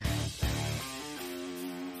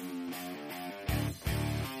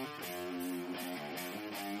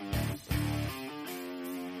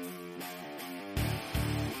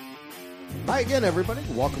Hi again, everybody.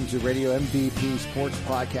 Welcome to Radio MVP Sports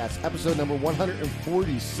Podcast, episode number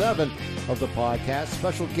 147 of the podcast.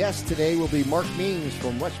 Special guest today will be Mark Means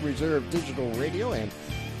from Western Reserve Digital Radio and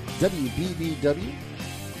WBBW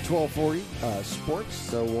 1240 Sports.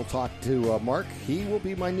 So we'll talk to Mark. He will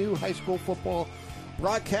be my new high school football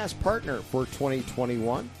broadcast partner for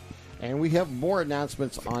 2021. And we have more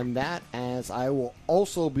announcements on that, as I will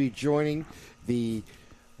also be joining the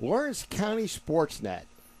Lawrence County Sportsnet,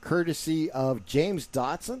 courtesy of James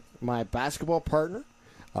Dotson, my basketball partner.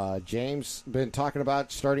 James been talking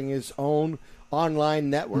about starting his own online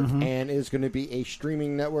network and is going to be a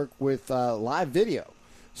streaming network with live video.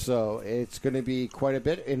 So it's going to be quite a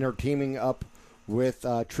bit. And they're teaming up with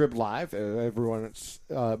Trib Live. Everyone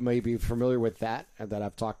may be familiar with that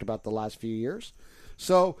I've talked about the last few years.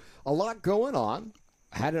 So a lot going on.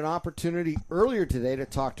 I had an opportunity earlier today to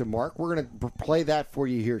talk to Mark. We're going to play that for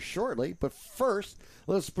you here shortly. But first,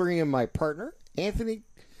 let's bring in my partner, Anthony.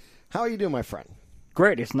 How are you doing, my friend?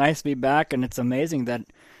 Great. It's nice to be back, and it's amazing that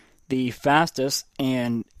the fastest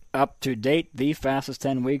and up to date, the fastest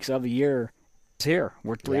 10 weeks of the year is here.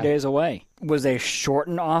 We're 3 days away. It was a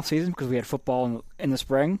shortened off season because we had football in the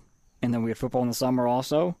spring, and then we had football in the summer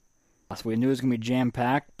also. So we knew it was going to be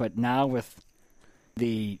jam-packed, but now with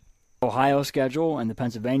the Ohio schedule and the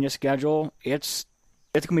Pennsylvania schedule, it's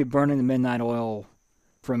going to be burning the midnight oil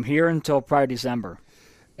from here until probably December.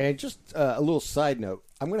 And just a little side note,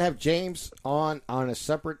 I'm going to have James on a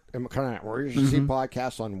separate kind of emergency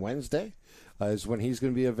podcast on Wednesday is when he's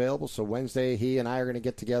going to be available. So Wednesday, he and I are going to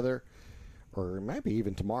get together, or it might be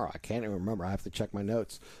even tomorrow. I can't even remember. I have to check my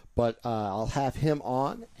notes. But I'll have him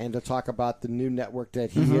on and to talk about the new network that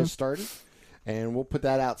he has started. And we'll put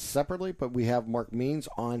that out separately, but we have Mark Means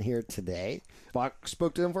on here today.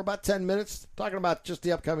 Spoke to him for about 10 minutes, talking about just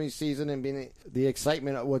the upcoming season and being the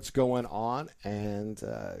excitement of what's going on. And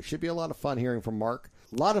it should be a lot of fun hearing from Mark.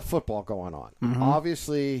 A lot of football going on.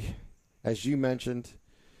 Obviously, as you mentioned,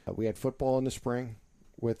 we had football in the spring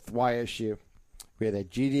with YSU. We had a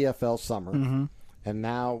GDFL summer. And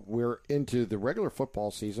now we're into the regular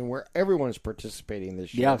football season where everyone is participating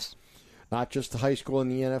this year. Yes. Not just the high school and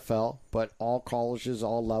the NFL, but all colleges,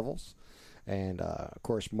 all levels. And, of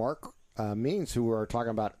course, Mark Means, who we were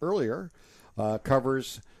talking about earlier,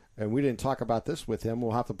 covers, and we didn't talk about this with him.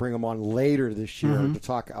 We'll have to bring him on later this year to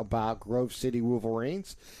talk about Grove City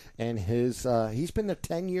Wolverines. And he's been there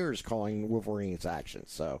 10 years calling Wolverines action.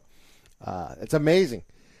 So it's amazing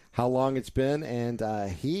how long it's been. And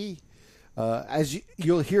he... as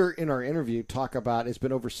you'll hear in our interview, talk about it's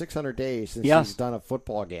been over 600 days since he's done a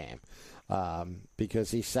football game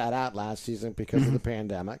because he sat out last season because of the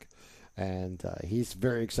pandemic, and he's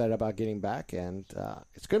very excited about getting back, and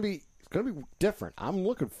it's gonna be different. I'm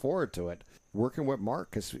looking forward to it, working with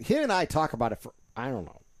Mark, because he and I talk about it for, I don't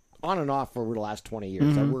know, on and off over the last 20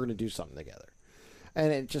 years that we're going to do something together,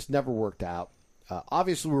 and it just never worked out.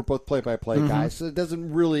 Obviously, we're both play-by-play guys, so it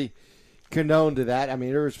doesn't really condone to that. I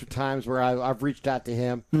mean, there was times where I've reached out to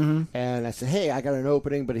him and I said, hey, I got an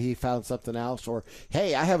opening, but he found something else, or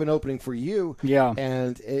hey, I have an opening for you. Yeah.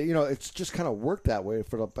 And it's just kind of worked that way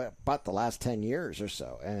for about the last 10 years or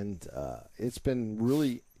so, and it's been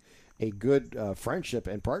really a good friendship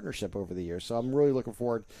and partnership over the years. So I'm really looking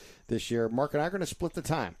forward this year. Mark and I are going to split the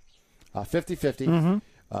time 50-50.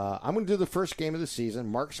 I'm going to do the first game of the season.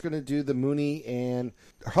 Mark's going to do the Mooney and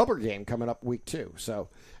Hubbard game coming up week 2. So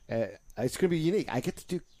it's going to be unique. I get to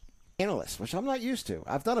do analysts, which I'm not used to.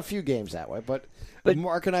 I've done a few games that way, but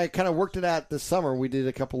Mark and I kind of worked it out this summer. We did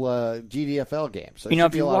a couple of GDFL games. So it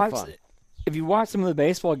should be a lot of fun. If you watch some of the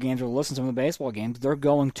baseball games or listen to some of the baseball games, they're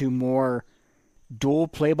going to more dual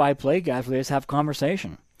play-by-play guys where they just have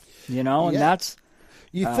conversation. And that's...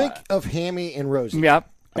 You think of Hammy and Rosie. Yep.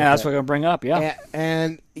 Yeah, that's what I'm going to bring up,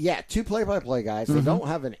 And two play-by-play guys. They don't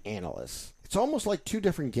have an analyst. It's almost like two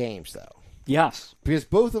different games, though. Yes. Because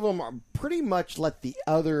both of them are pretty much let the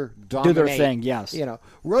other dominate. Do their thing, yes.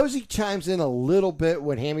 Rosie chimes in a little bit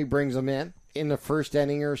when Hammy brings them in the first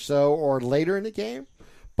inning or so, or later in the game.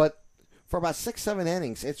 But for about 6-7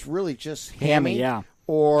 innings, it's really just Hammy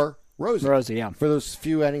or Rosie. Rosie, yeah. For those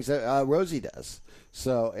few innings that Rosie does.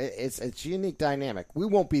 So it's a unique dynamic. We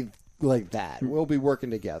won't be like that. We'll be working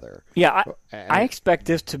together. Yeah, I expect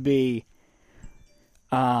this to be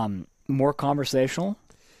more conversational.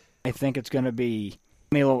 I think it's going to be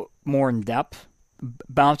a little more in depth,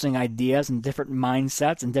 bouncing ideas and different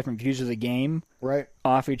mindsets and different views of the game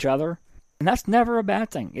off each other. And that's never a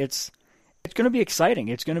bad thing. It's going to be exciting.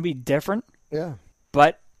 It's going to be different. Yeah.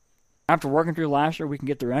 But after working through last year, we can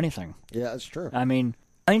get through anything. Yeah, that's true. I mean,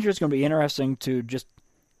 I think it's going to be interesting to just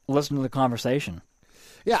listen to the conversation.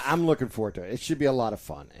 Yeah, I'm looking forward to it. It should be a lot of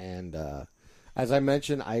fun. And as I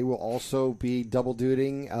mentioned, I will also be double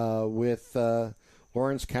dutying with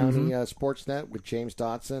Lawrence County Sportsnet with James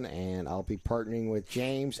Dotson, and I'll be partnering with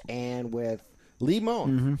James and with Lee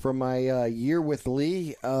Moan from my year with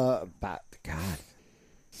Lee about,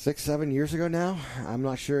 6-7 years ago now. I'm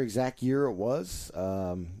not sure exact year it was,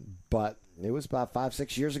 but it was about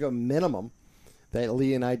 5-6 years ago minimum that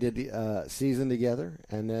Lee and I did the season together,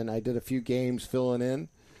 and then I did a few games filling in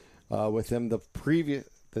with him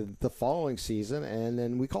the following season, and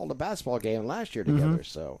then we called a basketball game last year together.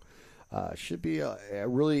 So should be a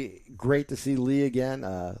really great to see Lee again.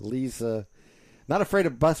 Lee's not afraid to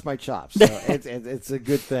bust my chops, so it's a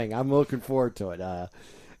good thing. I'm looking forward to it.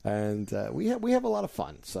 And we have a lot of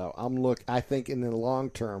fun. So I think in the long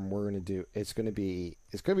term it's going to be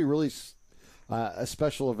really a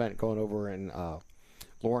special event going over in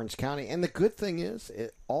Lawrence County. And the good thing is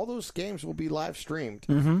all those games will be live streamed,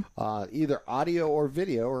 either audio or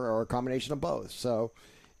video or a combination of both. So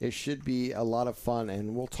it should be a lot of fun.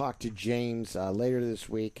 And we'll talk to James later this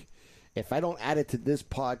week. If I don't add it to this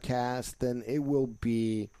podcast, then it will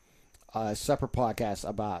be a separate podcast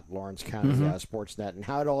about Lawrence County Sportsnet and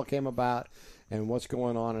how it all came about and what's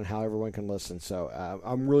going on and how everyone can listen. So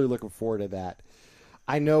I'm really looking forward to that.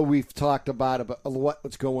 I know we've talked about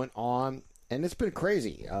what's going on, and it's been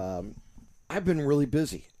crazy. I've been really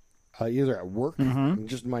busy, either at work,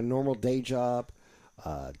 just my normal day job,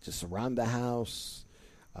 just around the house,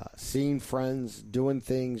 seeing friends, doing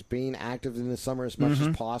things, being active in the summer as much as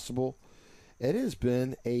possible. It has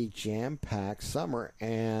been a jam-packed summer,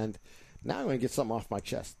 and now I'm going to get something off my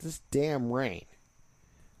chest. This damn rain.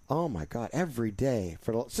 Oh, my God. Every day.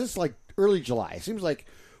 Since, early July. It seems like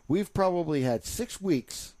we've probably had 6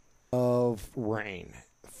 weeks of rain,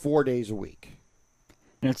 4 days a week.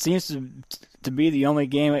 And it seems to be the only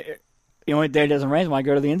day it doesn't rain is when I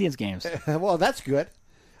go to the Indians games. Well, that's good.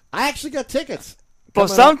 I actually got tickets. Well,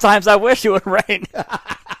 sometimes I wish it would rain.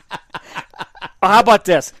 How about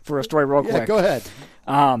this for a story real quick? Yeah, go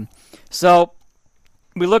ahead. So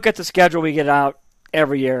we look at the schedule we get out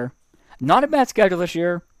every year. Not a bad schedule this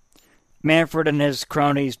year. Manfred and his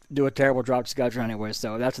cronies do a terrible drop schedule anyway,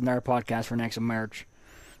 so that's another podcast for next March.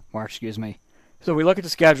 So we look at the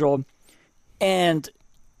schedule, and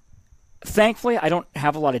thankfully I don't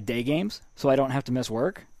have a lot of day games, so I don't have to miss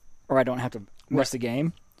work, or I don't have to miss the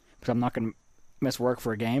game, because I'm not going to miss work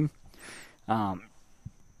for a game.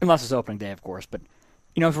 Unless it's opening day, of course. But,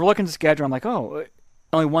 if we're looking at the schedule, I'm like, only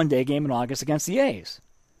one day game in August against the A's.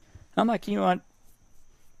 I'm like, you know what?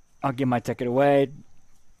 I'll give my ticket away.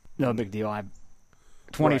 No big deal. I have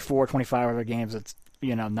 24, 25 other games. It's,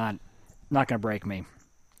 not going to break me.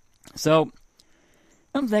 So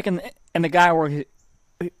I'm thinking, and the guy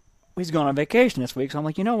he's going on vacation this week. So I'm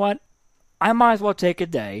like, you know what? I might as well take a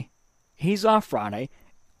day. He's off Friday.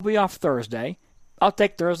 I'll be off Thursday. I'll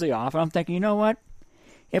take Thursday off. And I'm thinking, you know what?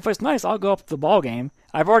 If it's nice, I'll go up to the ball game.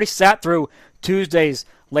 I've already sat through Tuesday's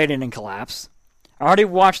late inning collapse. I already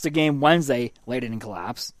watched the game Wednesday late inning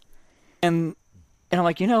collapse. And I'm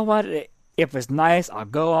like, you know what? If it's nice, I'll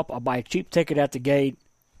go up. I'll buy a cheap ticket at the gate.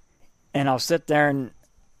 And I'll sit there and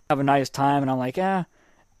have a nice time. And I'm like, I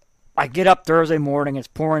get up Thursday morning. It's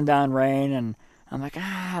pouring down rain. And I'm like,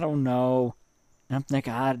 I don't know. And I'm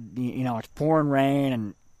thinking, it's pouring rain.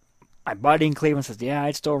 And my buddy in Cleveland says, yeah,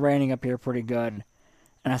 it's still raining up here pretty good.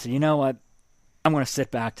 And I said, you know what? I'm going to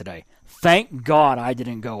sit back today. Thank God I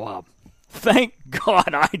didn't go up. Thank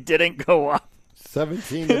God I didn't go up.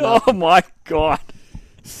 17 to nothing. Oh, my God.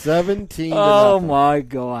 17 to Oh, nothing. my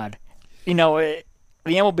God. The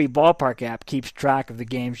MLB Ballpark app keeps track of the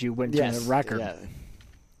games you went to in the record. Yeah.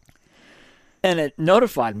 And it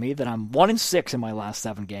notified me that I'm 1-6 in my last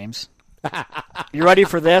 7 games. You ready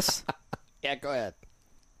for this? Yeah, go ahead.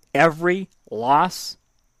 Every loss,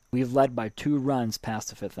 we've led by 2 runs past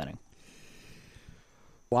the 5th inning.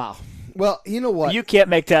 Wow. Well, you know what? You can't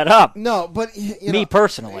make that up. No, but me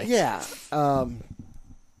personally. Yeah.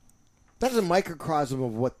 That's a microcosm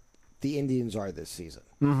of what the Indians are this season.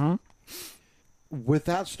 Mm-hmm.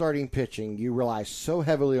 Without starting pitching, you rely so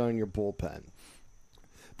heavily on your bullpen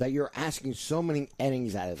that you're asking so many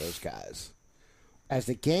innings out of those guys. As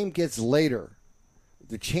the game gets later,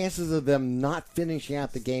 the chances of them not finishing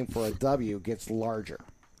out the game for a W gets larger.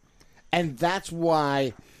 And that's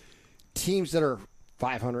why teams that are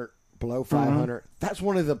 500, below 500, that's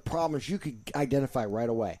one of the problems you could identify right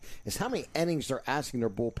away, is how many innings they're asking their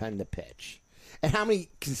bullpen to pitch and how many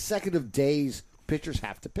consecutive days pitchers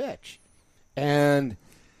have to pitch. And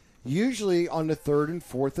usually on the 3rd and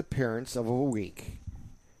 4th appearance of a week,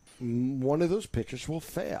 one of those pitchers will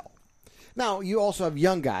fail. Now, you also have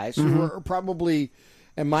young guys who are probably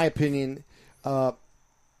in my opinion, not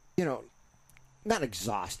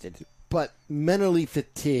exhausted, but mentally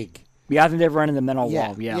fatigued. Yeah, I think they've run in the mental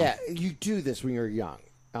wall. Yeah. Yeah, you do this when you're young.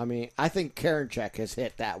 I mean, I think Karinchak has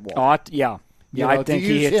hit that wall. Oh, yeah. Yeah, I think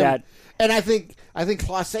he hit that. And I think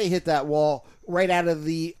Clase hit that wall right out of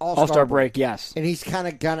the All-Star break, yes. And he's kind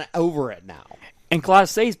of over it now. And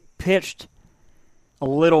Clase's pitched a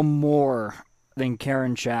little more than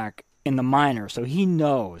Karinchak in the minors, so he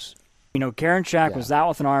knows. Karinchak was out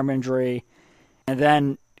with an arm injury, and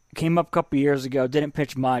then came up a couple years ago, didn't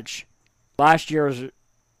pitch much. Last year was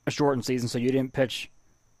a shortened season, so you didn't pitch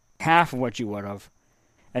half of what you would have.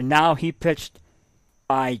 And now he pitched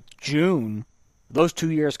by June, those 2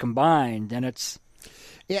 years combined, and it's...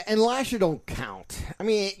 Yeah, and last year don't count. I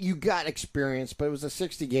mean, you got experience, but it was a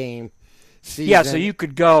 60-game season. Yeah, so you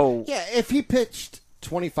could go... Yeah, if he pitched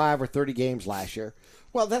 25 or 30 games last year,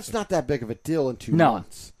 well, that's not that big of a deal in 2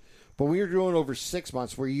 months. But when you're doing over 6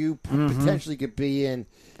 months where you potentially could be in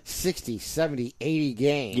 60, 70, 80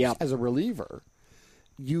 games as a reliever,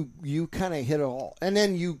 you kind of hit it all. And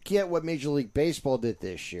then you get what Major League Baseball did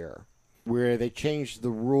this year, where they changed the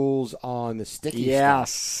rules on the sticky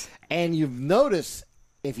stuff. And you've noticed,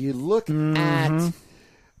 if you look at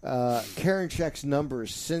Karinchak's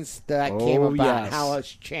numbers since that came about, how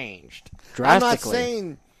it's changed. Drastically. I'm not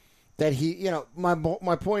saying that he,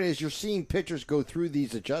 my point is you're seeing pitchers go through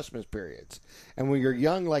these adjustment periods. And when you're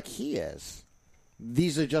young like he is,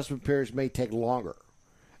 these adjustment periods may take longer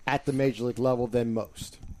at the major league level than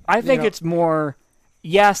most. I think it's more,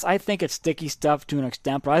 I think it's sticky stuff to an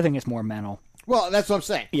extent, but I think it's more mental. Well, that's what I'm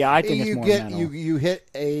saying. Yeah, I think it's more mental. You hit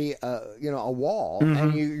a wall,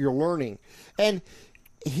 and you're learning. And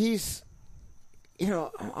he's,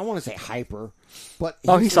 I want to say hyper, but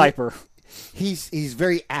he's hyper. He's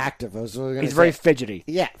very active. He's very fidgety.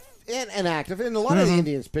 Yeah, and active. And a lot of the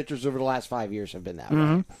Indians pitchers over the last 5 years have been that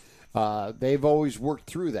way. They've always worked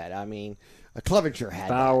through that. I mean, Clevenger had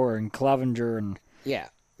Bauer that. and Clevenger and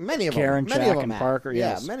many of them. Karinchak and Parker.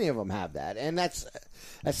 Yes. Yeah, many of them have that, and that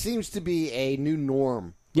seems to be a new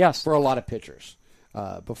norm. Yes. For a lot of pitchers.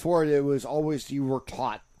 Before it was always you were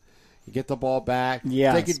taught, you get the ball back,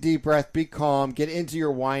 take a deep breath, be calm, get into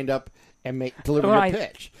your windup, and deliver your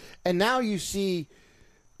pitch. And now you see.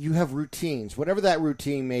 You have routines, whatever that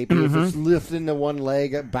routine may be. If it's lifting the one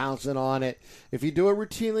leg, bouncing on it. If you do it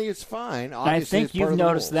routinely, it's fine. Obviously, I think you've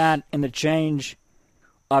noticed that in the change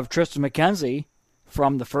of Tristan McKenzie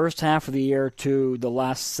from the first half of the year to the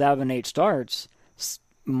last 7-8 starts,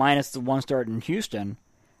 minus the one start in Houston.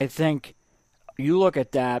 I think you look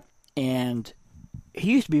at that, and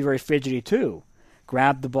he used to be very fidgety too.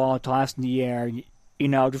 Grab the ball, toss in the air,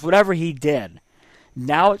 just whatever he did.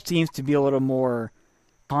 Now it seems to be a little more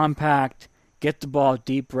compact, get the ball,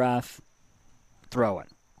 deep breath, throw it.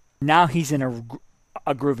 Now he's in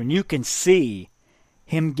a groove, and you can see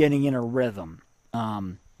him getting in a rhythm.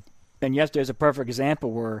 And yesterday's a perfect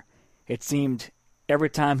example where it seemed every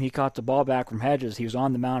time he caught the ball back from Hedges, he was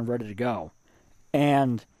on the mound ready to go.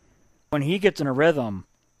 And when he gets in a rhythm,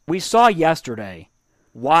 we saw yesterday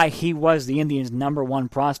why he was the Indians' number one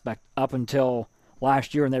prospect up until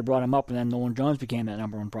last year, and they brought him up, and then Nolan Jones became that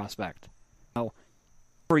number one prospect.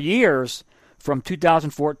 For years, from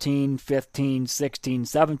 2014, 15, 16,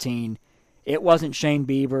 17, it wasn't Shane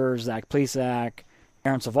Bieber, Zach Plesac,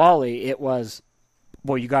 Aaron Savali. It was,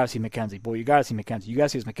 boy, you got to see McKenzie. Boy, you got to see McKenzie. You got to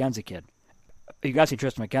see this McKenzie kid. You got to see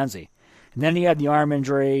Tristan McKenzie. And then he had the arm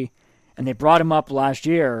injury, and they brought him up last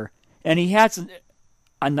year, and he had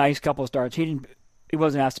a nice couple of starts. He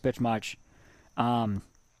wasn't asked to pitch much. And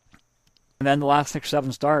then the last 6 or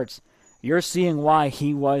 7 starts, you're seeing why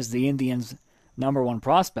he was the Indians' number one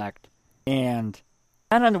prospect. And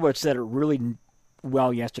Matt Underwood said it really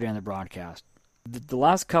well yesterday on the broadcast. The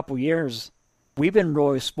last couple years, we've been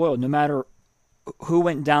really spoiled. No matter who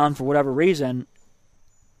went down for whatever reason,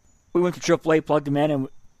 we went to AAA, plugged him in, and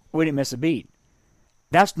we didn't miss a beat.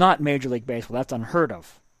 That's not Major League Baseball. That's unheard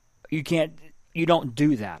of. You don't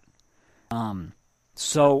do that.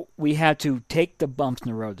 So we had to take the bumps in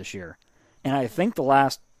the road this year. And I think the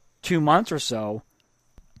last 2 months or so,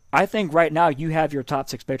 I think right now you have your top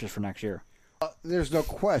 6 pitchers for next year. There's no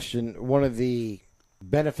question. One of the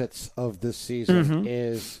benefits of this season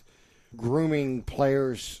is grooming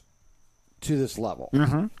players to this level.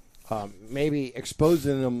 Maybe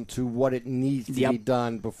exposing them to what it needs to be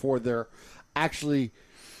done before they're actually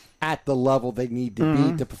at the level they need to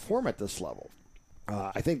be to perform at this level.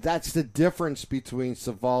 I think that's the difference between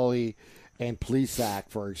Savali and Plesac,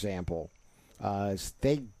 for example.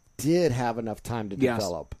 They did have enough time to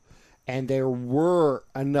develop. And there were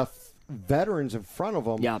enough veterans in front of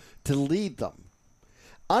them to lead them.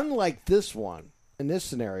 Unlike this one, in this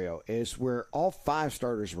scenario is where all 5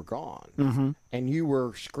 starters were gone, and you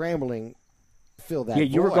were scrambling to fill that void.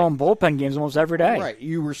 You were going bullpen games almost every day. Right.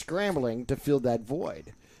 You were scrambling to fill that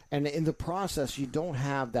void. And in the process, you don't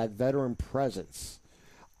have that veteran presence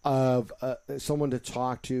of someone to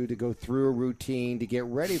talk to go through a routine, to get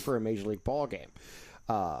ready for a Major League ball game.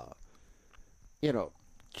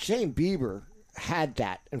 Shane Bieber had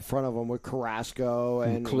that in front of him with Carrasco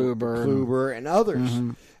and Kluber and others.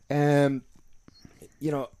 And,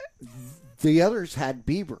 the others had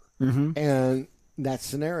Bieber and that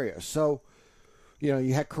scenario. So,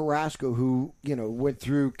 you had Carrasco who, went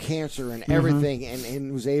through cancer and everything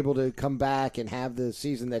and was able to come back and have the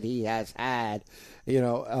season that he has had,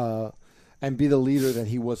 and be the leader that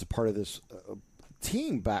he was a part of this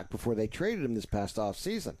team back before they traded him this past off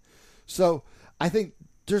season. So I think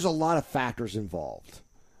there's a lot of factors involved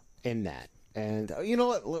in that. And you know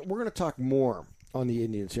what? We're going to talk more on the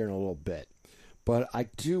Indians here in a little bit. But I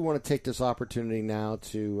do want to take this opportunity now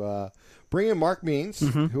to bring in Mark Means,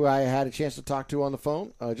 who I had a chance to talk to on the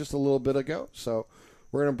phone just a little bit ago. So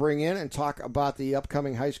we're going to bring in and talk about the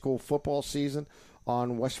upcoming high school football season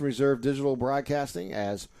on Western Reserve Digital Broadcasting,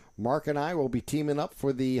 as Mark and I will be teaming up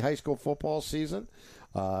for the high school football season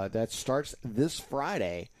that starts this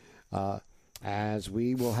Friday, as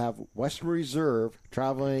we will have Western Reserve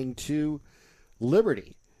traveling to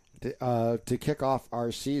Liberty to kick off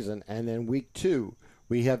our season. And then week 2,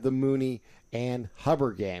 we have the Mooney and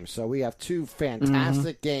Hubbard games. So we have 2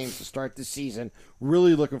 fantastic games to start the season.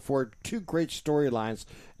 Really looking forward. 2 great storylines.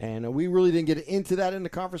 And we really didn't get into that in the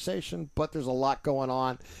conversation, but there's a lot going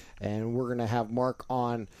on. And we're going to have Mark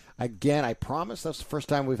on again. I promise that's the first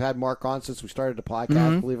time we've had Mark on since we started the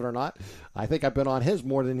podcast, believe it or not. I think I've been on his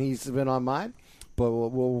more than he's been on mine. But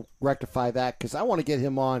we'll rectify that because I want to get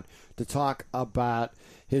him on to talk about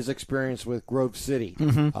his experience with Grove City.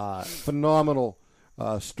 Phenomenal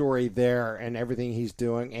story there and everything he's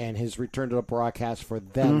doing, and his return to the broadcast for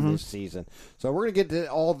them this season. So we're going to get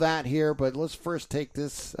to all that here, but let's first take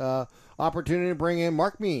this opportunity to bring in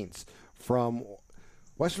Mark Means from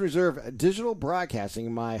Western Reserve Digital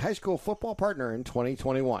Broadcasting, my high school football partner in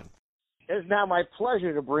 2021. It is now my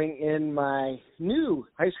pleasure to bring in my new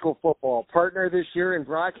high school football partner this year in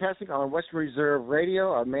broadcasting on Western Reserve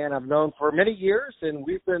Radio, a man I've known for many years, and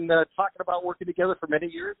we've been talking about working together for many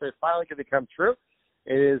years. It's finally going to come true.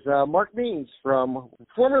 It is Mark Means, from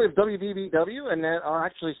formerly of WBBW, and then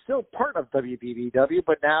actually still part of WBBW,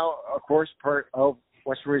 but now, of course, part of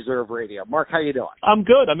Western Reserve Radio. Mark, how you doing? I'm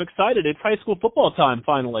good. I'm excited. It's high school football time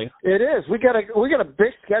finally. It is. We got a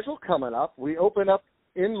big schedule coming up. We open up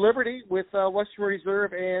in Liberty with Western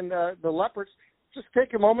Reserve and the Leopards. Just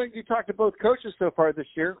take a moment. You talked to both coaches so far this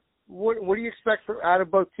year. What do you expect out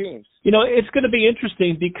of both teams? It's going to be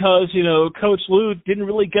interesting because, Coach Lou didn't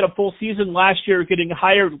really get a full season last year, getting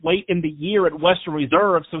hired late in the year at Western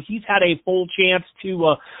Reserve. So he's had a full chance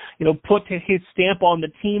to, put his stamp on the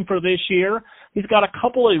team for this year. He's got a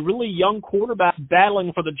couple of really young quarterbacks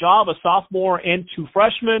battling for the job, a sophomore and 2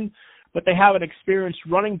 freshmen. But they have an experienced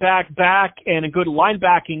running back and a good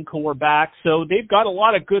linebacking core back. So they've got a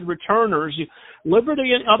lot of good returners.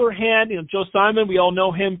 Liberty, on the other hand, Joe Simon, we all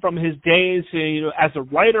know him from his days as a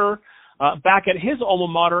writer back at his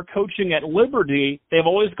alma mater coaching at Liberty. They've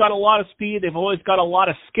always got a lot of speed. They've always got a lot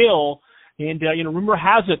of skill. And, rumor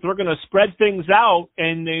has it they're going to spread things out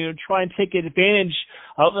and try and take advantage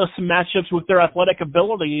of some matchups with their athletic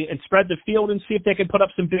ability and spread the field and see if they can put up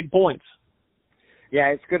some big points. Yeah,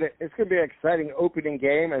 it's gonna be an exciting opening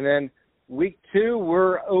game, and then week 2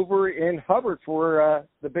 we're over in Hubbard for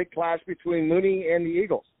the big clash between Mooney and the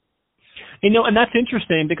Eagles. And that's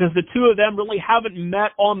interesting because the two of them really haven't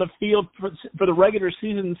met on the field for the regular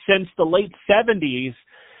season since the late 70s,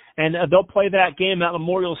 and they'll play that game at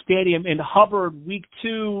Memorial Stadium in Hubbard week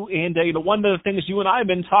 2. And one of the things you and I have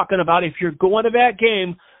been talking about, if you're going to that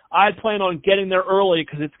game, I'd plan on getting there early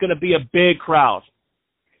because it's going to be a big crowd.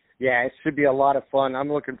 Yeah, it should be a lot of fun.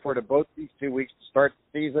 I'm looking forward to both these 2 weeks to start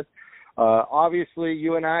the season. Obviously,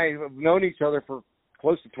 you and I have known each other for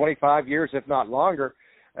close to 25 years, if not longer,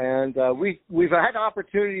 and we've had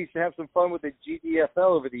opportunities to have some fun with the GDFL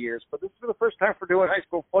over the years, but this is the first time for doing high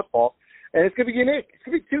school football, and it's going to be unique. It's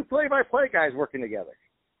going to be 2 play-by-play guys working together.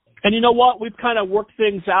 And you know what? We've kind of worked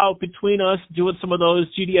things out between us doing some of those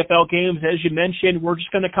GDFL games. As you mentioned, we're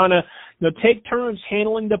just going to kind of take turns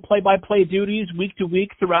handling the play-by-play duties week to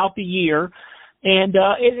week throughout the year. And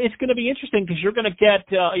it's going to be interesting because you're going to get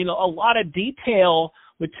a lot of detail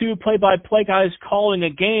with 2 play-by-play guys calling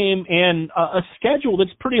a game and a schedule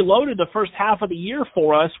that's pretty loaded the first half of the year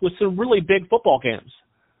for us with some really big football games.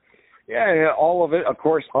 Yeah, and all of it, of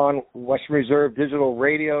course, on Western Reserve Digital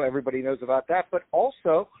Radio. Everybody knows about that. But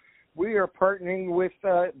also, we are partnering with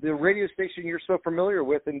the radio station you're so familiar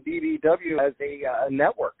with in BBW as a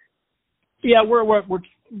network. Yeah, we're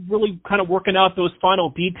really kind of working out those final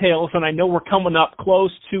details, and I know we're coming up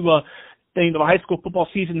close to the high school football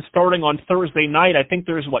season starting on Thursday night. I think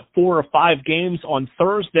there's 4 or 5 games on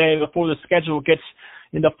Thursday before the schedule gets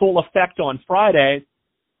into full effect on Friday.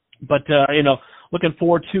 But looking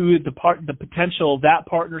forward to the potential of that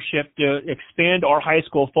partnership to expand our high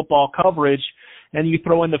school football coverage. And you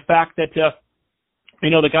throw in the fact that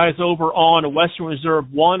the guys over on Western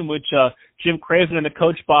Reserve 1, which Jim Craven and the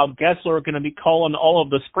coach Bob Gessler are going to be calling all of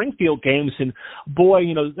the Springfield games. And boy,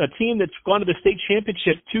 a team that's gone to the state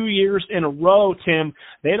championship 2 years in a row, Tim,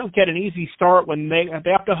 they don't get an easy start when they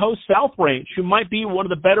have to host South Range, who might be one of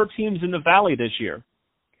the better teams in the Valley this year.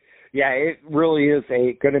 Yeah, it really is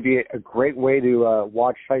going to be a great way to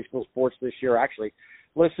watch high school sports this year. Actually,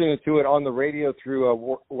 listening to it on the radio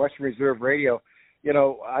through Western Reserve Radio,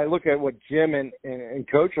 I look at what Jim and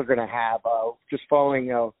Coach are going to have just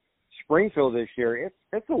following Springfield this year.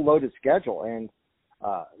 It's a loaded schedule, and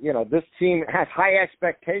this team has high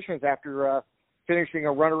expectations after finishing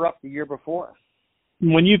a runner-up the year before.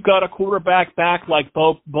 When you've got a quarterback back like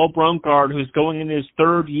Bo Brunkard, who's going in his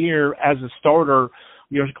 3rd year as a starter,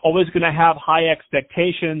 you're always going to have high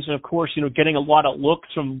expectations. And, of course, getting a lot of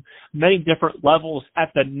looks from many different levels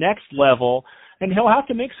at the next level. And he'll have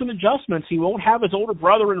to make some adjustments. He won't have his older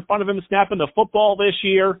brother in front of him snapping the football this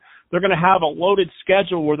year. They're going to have a loaded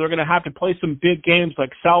schedule where they're going to have to play some big games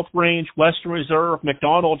like South Range, Western Reserve,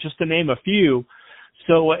 McDonald, just to name a few.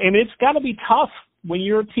 So, and it's got to be tough when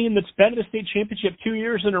you're a team that's been to the state championship 2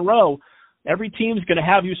 years in a row. Every team's going to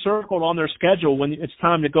have you circled on their schedule when it's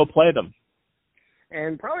time to go play them.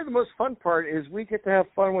 And probably the most fun part is we get to have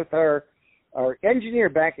fun with our engineer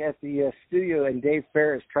back at the studio, and Dave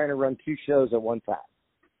Ferris, trying to run 2 shows at one time.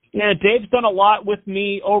 Yeah, Dave's done a lot with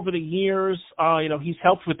me over the years. He's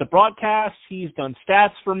helped with the broadcasts. He's done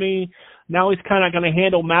stats for me. Now he's kind of going to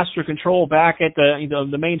handle master control back at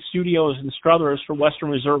the main studios in Struthers for Western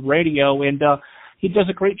Reserve Radio, and he does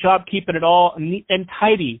a great job keeping it all neat and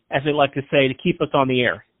tidy, as they like to say, to keep us on the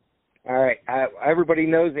air. All right. Everybody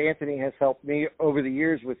knows Anthony has helped me over the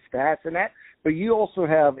years with stats and that, but you also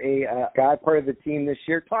have a guy part of the team this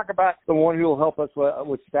year. Talk about the one who will help us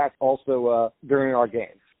with stats also during our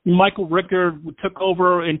games. Michael Rickard took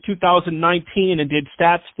over in 2019 and did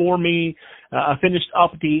stats for me, finished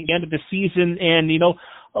up at the end of the season. And,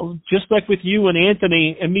 just like with you and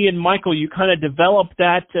Anthony and me and Michael, you kind of develop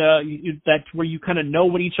that where you kind of know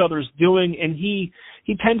what each other's doing. And he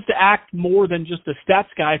tends to act more than just a stats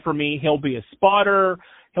guy for me. He'll be a spotter.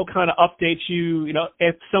 He'll kind of update you,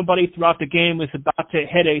 if somebody throughout the game is about to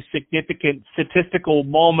hit a significant statistical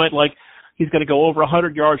moment, like he's going to go over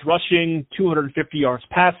 100 yards rushing, 250 yards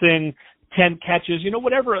passing, 10 catches,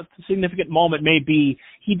 whatever a significant moment may be.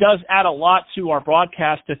 He does add a lot to our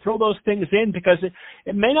broadcast to throw those things in, because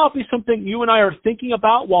it may not be something you and I are thinking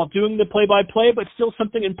about while doing the play-by-play, but still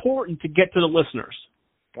something important to get to the listeners.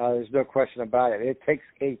 There's no question about it. It takes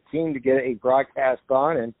a team to get a broadcast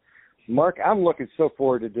on, and Mark, I'm looking so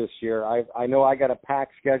forward to this year. I know I got a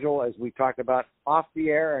packed schedule, as we talked about off the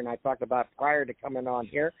air, and I talked about prior to coming on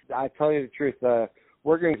here. I tell you the truth,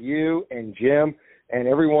 working with you and Jim and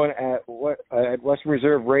everyone at Western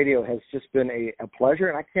Reserve Radio has just been a pleasure,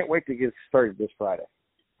 and I can't wait to get started this Friday.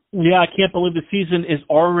 Yeah, I can't believe the season is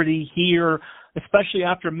already here, especially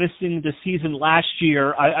after missing the season last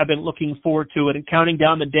year. I've been looking forward to it and counting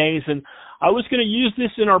down the days. And I was going to use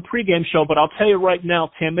this in our pregame show, but I'll tell you right now,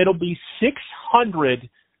 Tim, it'll be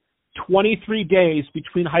 623 days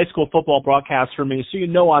between high school football broadcasts for me,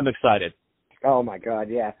 so I'm excited. Oh, my God,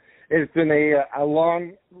 yeah. It's been a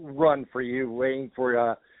long run for you, waiting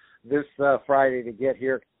for this Friday to get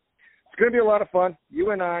here. It's going to be a lot of fun.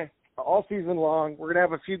 You and I, all season long. We're going to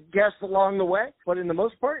have a few guests along the way, but in the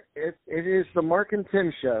most part, it is the Mark and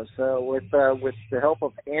Tim show. So with the help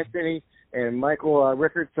of Anthony and Michael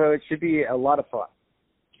Rickard, so it should be a lot of fun.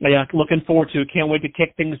 Yeah, looking forward to it. Can't wait to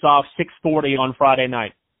kick things off 6:40 on Friday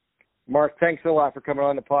night. Mark, thanks a lot for coming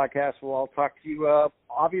on the podcast. I'll talk to you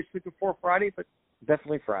obviously before Friday, but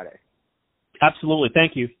definitely Friday. Absolutely.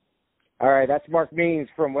 Thank you. All right, that's Mark Means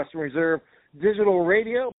from Western Reserve Digital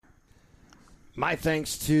Radio. My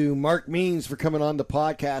thanks to Mark Means for coming on the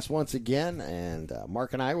podcast once again, and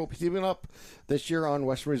Mark and I will be teaming up this year on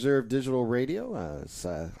Western Reserve Digital Radio.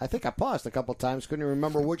 I think I paused a couple of times, couldn't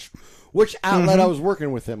remember which outlet I was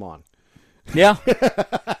working with him on. Yeah,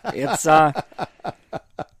 it's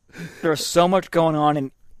there's so much going on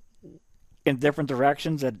in different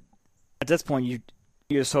directions that at this point you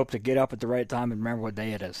You just hope to get up at the right time and remember what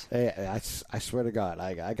day it is. I swear to God,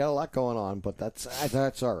 I got a lot going on, but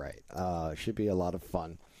that's all right. Should be a lot of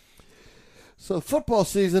fun. So football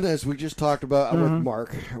season, as we just talked about with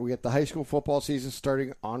Mark, we get the high school football season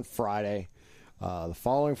starting on Friday. The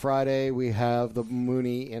following Friday, we have the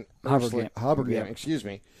Mooney and Hubbard game, excuse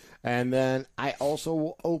me. And then I also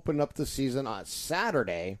will open up the season on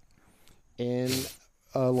Saturday in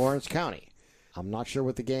Lawrence County. I'm not sure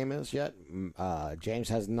what the game is yet. James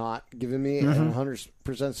has not given me a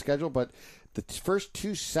 100% schedule, but the first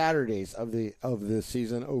 2 Saturdays of the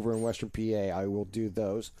season over in Western PA, I will do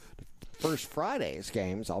those. First Friday's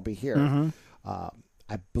games, I'll be here.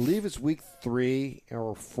 I believe it's week 3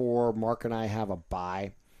 or 4. Mark and I have a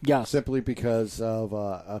bye. Yeah. Simply because of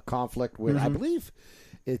a conflict with, I believe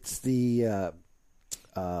it's the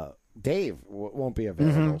Dave won't be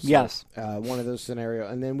available. So, yes. One of those scenarios.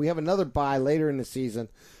 And then we have another bye later in the season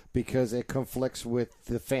because it conflicts with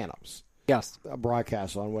the Phantoms. Yes.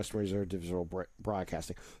 Broadcast on Western Reserve Divisional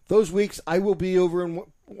Broadcasting. Those weeks, I will be over in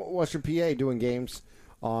Western PA doing games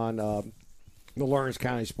on the Lawrence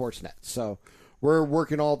County Sportsnet. So we're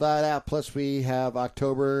working all that out. Plus, we have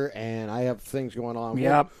October, and I have things going on.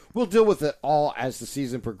 Yep. We'll deal with it all as the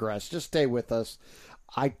season progresses. Just stay with us.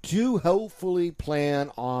 I do hopefully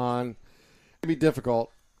plan on, it'll be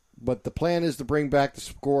difficult, but the plan is to bring back the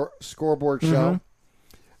scoreboard show.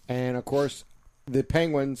 And, of course, the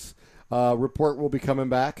Penguins report will be coming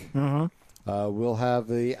back. We'll have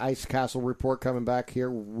the Ice Castle report coming back here.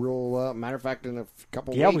 Matter of fact, in a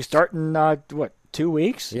couple weeks. Yeah, we start in, 2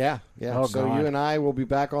 weeks? Yeah. Oh, so God. you and I will be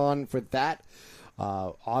back on for that.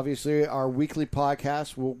 Obviously, our weekly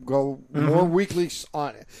podcast will go more weekly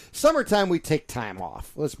on. Summertime, we take time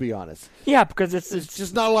off. Let's be honest. Yeah, because it's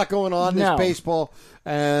just not a lot going on. No. It's baseball,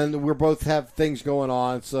 and we both have things going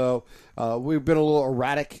on. So we've been a little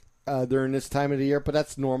erratic during this time of the year, but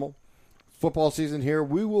that's normal. Football season here.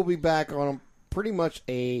 We will be back on pretty much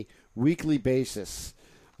a weekly basis,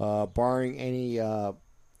 barring any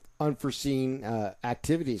unforeseen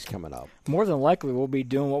activities coming up. more than likely we'll be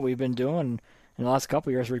doing what we've been doing in the last couple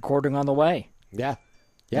of years, recording on the way. Yeah.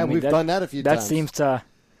 I mean, we've done that a few times. That seems to...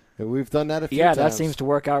 We've done that a few times. Yeah, that seems to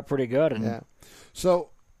work out pretty good. And Yeah. So,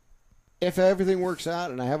 if everything works out,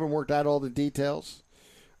 and I haven't worked out all the details,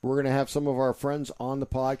 we're going to have some of our friends on the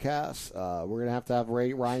podcast. We're going to have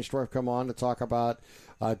Ray Reinsdorf come on to talk about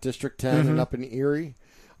District 10 and up in Erie.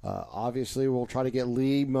 Obviously, we'll try to get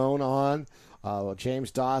Lee Moan on.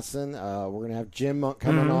 James Dawson. We're going to have Jim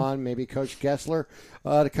coming on, maybe Coach Gessler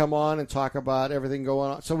to come on and talk about everything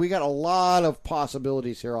going on. So we got a lot of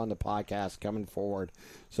possibilities here on the podcast coming forward.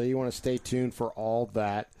 So you want to stay tuned for all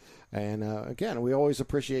that. And again, we always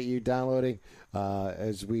appreciate you downloading.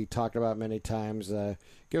 As we talked about many times,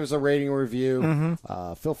 give us a rating and review.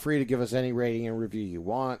 Feel free to give us any rating and review you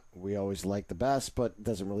want. We always like the best, but it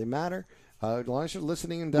doesn't really matter. As long as you're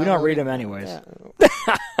listening and downloading. we don't read them anyways.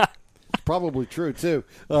 Yeah. Probably true, too.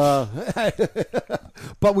 But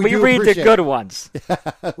we do read the appreciate good ones.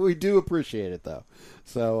 We do appreciate it, though.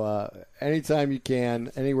 So anytime you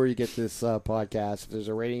can, anywhere you get this podcast, if there's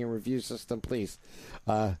a rating and review system, please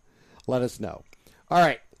let us know. All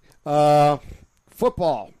right.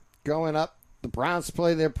 Football going up. The Browns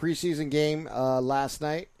played their preseason game last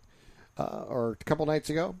night or a couple nights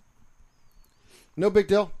ago. No big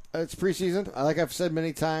deal. It's preseason. Like I've said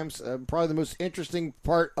many times, probably the most interesting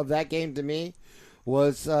part of that game to me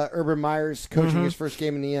was Urban Meyer's coaching his first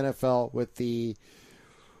game in the NFL with the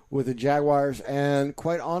Jaguars. And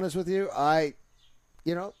quite honest with you,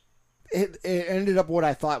 it ended up what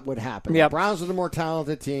I thought would happen. Yep. The Browns are the more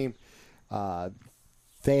talented team.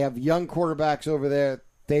 They have young quarterbacks over there.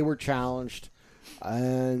 They were challenged.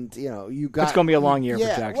 And, you got... It's going to be a long year for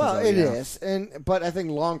Jacksonville. Well, it is. But I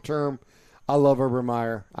think long-term... I love Urban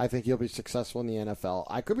Meyer. I think he'll be successful in the NFL.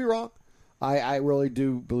 I could be wrong. I really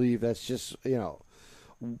do believe that's just,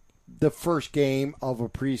 the first game of a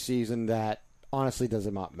preseason that honestly does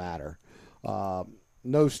not matter.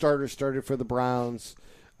 No starters started for the Browns.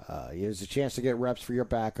 There's a chance to get reps for your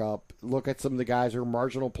backup. Look at some of the guys who are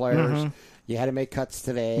marginal players. You had to make cuts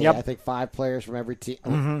today. Yep. I think 5 players from every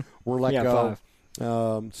team were let go.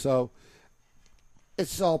 5. So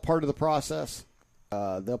it's all part of the process.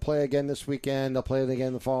 They'll play again this weekend. They'll play it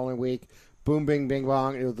again the following week. Boom, bing, bing,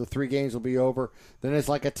 bong. The 3 games will be over. Then it's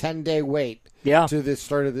like a 10-day wait to the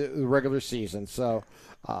start of the regular season. So,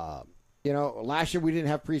 last year we didn't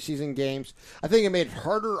have preseason games. I think it made it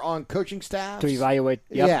harder on coaching staffs. To evaluate.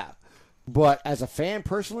 Yep. Yeah. But as a fan,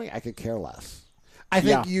 personally, I could care less. I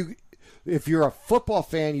think if you're a football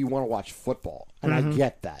fan, you want to watch football, and I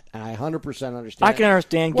get that, and I 100% understand. I can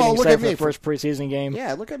understand getting look excited at for me the first preseason game.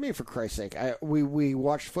 Yeah, look at me, for Christ's sake. We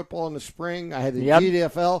watched football in the spring. I had the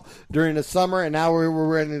GDFL during the summer, and now we're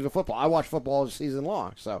ready to football. I watch football all season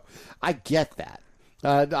long, so I get that.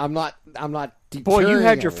 I'm not deterring. Boy, you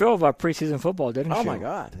had your fill of preseason football, didn't you? Oh my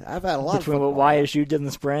God, I've had a lot between of football. what YSU did in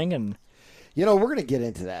the spring and. You know, we're going to get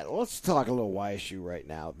into that. Let's talk a little YSU right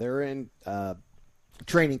now. They're in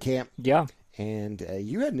training camp. Yeah. And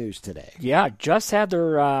you had news today. Yeah, just had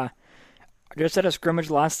a scrimmage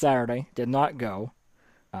last Saturday. Did not go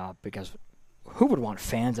because who would want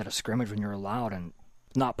fans at a scrimmage when you're allowed and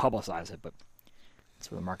not publicize it? But it's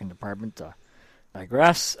for the marketing department to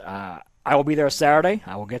digress. I will be there Saturday.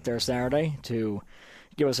 I will get there Saturday to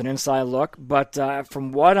give us an inside look. But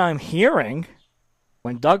from what I'm hearing,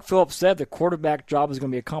 when Doug Phillips said the quarterback job is going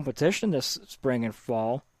to be a competition this spring and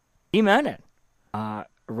fall, he meant it.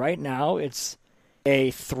 Right now, it's a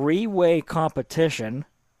 3-way competition,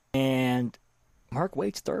 and Mark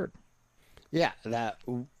Waite's third. Yeah,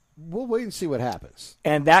 we'll wait and see what happens.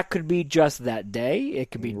 And that could be just that day. It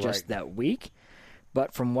could be just that week.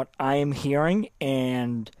 But from what I am hearing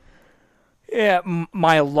and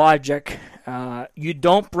my logic, you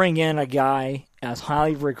don't bring in a guy as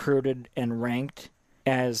highly recruited and ranked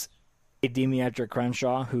as a Demetric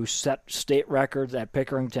Crenshaw, who set state records at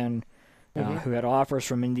Pickerington, who had offers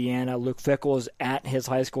from Indiana. Luke Fickell is at his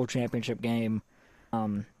high school championship game.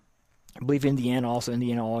 I believe Indiana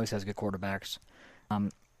always has good quarterbacks.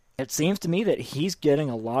 It seems to me that he's getting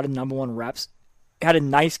a lot of number one reps. Had a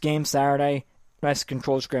nice game Saturday, nice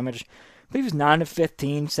controlled scrimmage. I believe he was 9 of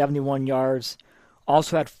 15, 71 yards.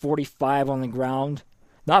 Also had 45 on the ground.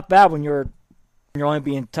 Not bad when you're only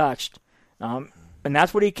being touched. And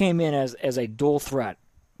that's what he came in as a dual threat.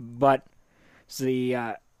 But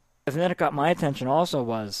the thing that got my attention also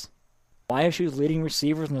was YSU's leading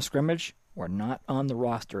receivers in the scrimmage were not on the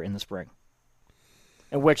roster in the spring,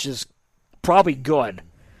 and which is probably good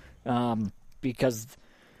because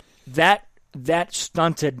that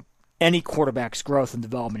stunted any quarterback's growth and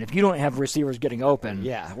development. If you don't have receivers getting open,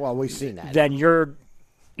 we've seen that. Then you're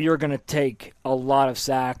going to take a lot of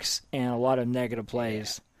sacks and a lot of negative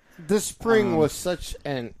plays. This spring was such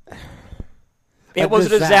an... It was a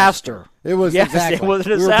disaster. It was exactly. It was a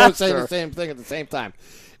disaster. We were both saying the same thing at the same time.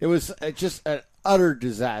 It was just an utter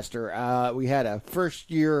disaster. We had a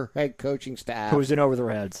first-year head coaching staff. Who was in over their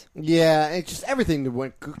heads. Yeah, and just everything that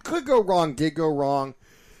went could go wrong, did go wrong.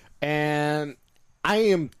 And I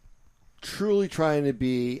am truly trying to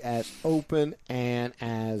be as open and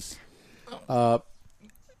as... not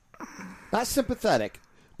sympathetic,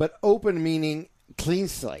 but open meaning clean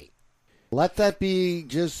slate. Let that be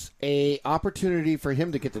just a opportunity for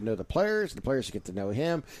him to get to know the players to get to know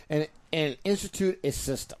him, and institute a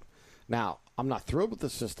system. Now, I'm not thrilled with the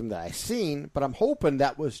system that I've seen, but I'm hoping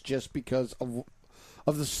that was just because of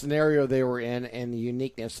the scenario they were in and the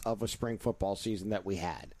uniqueness of a spring football season that we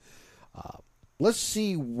had. Let's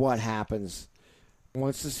see what happens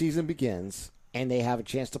once the season begins and they have a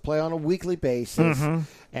chance to play on a weekly basis,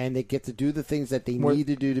 and they get to do the things that they need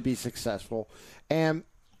to do to be successful. And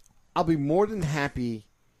I'll be more than happy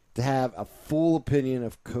to have a full opinion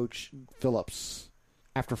of Coach Phillips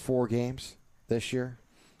after 4 games this year.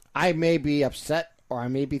 I may be upset or I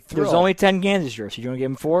may be thrilled. There's only 10 games this year, so you're going to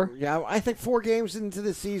give him 4? Yeah, I think 4 games into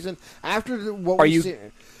the season after what we've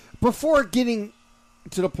seen. Before getting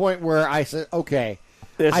to the point where I said, okay,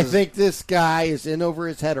 I think this guy is in over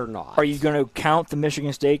his head or not. Are you going to count the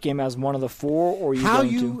Michigan State game as one of the 4, or are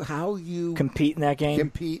you how you compete in that game?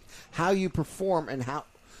 Compete, how you perform, and how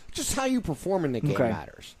you perform in the game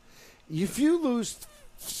matters. If you lose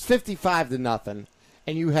 55-0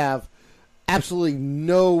 and you have absolutely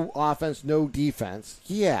no offense, no defense,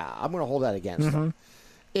 I'm going to hold that against them.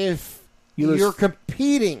 If you're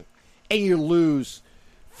competing and you lose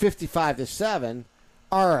 55-7,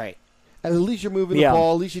 all right. At least you're moving the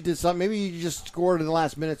ball. At least you did something. Maybe you just scored in the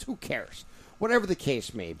last minutes. Who cares? Whatever the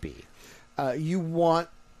case may be. I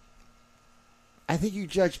think you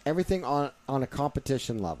judge everything on a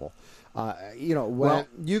competition level. When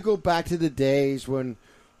you go back to the days when,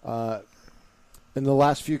 in the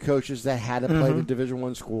last few coaches that had to play the Division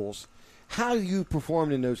I schools, how you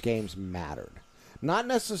performed in those games mattered. Not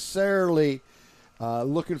necessarily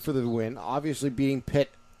looking for the win. Obviously, beating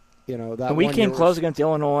Pitt. And we came close against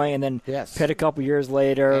Illinois, and then Pitt a couple years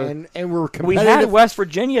later. And we're competitive. We had West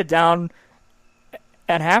Virginia down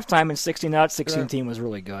at halftime, and 16-16 team was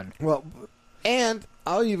really good. Well, and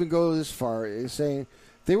I'll even go as far as saying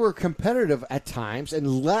they were competitive at times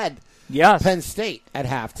and led Penn State at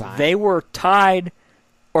halftime. They were tied,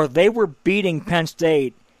 or they were beating Penn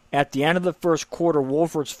State at the end of the first quarter,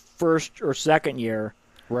 Wolford's first or second year.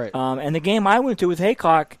 Right. And the game I went to with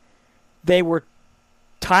Haycock, they were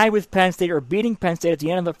tied with Penn State or beating Penn State at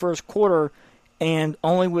the end of the first quarter, and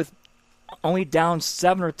only down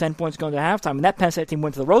 7 or 10 points going to halftime, and that Penn State team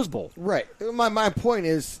went to the Rose Bowl. Right. My point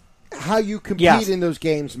is how you compete in those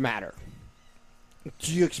games matter.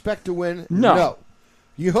 Do you expect to win? No.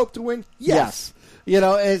 You hope to win? Yes.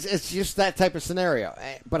 It's just that type of scenario.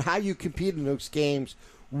 But how you compete in those games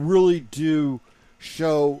really do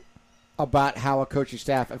show about how a coaching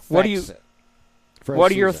staff affects it.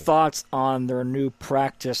 What are your thoughts on their new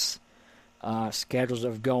practice schedules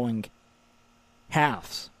of going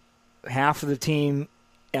halves? Half of the team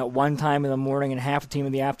at one time in the morning and half the team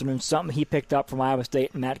in the afternoon, something he picked up from Iowa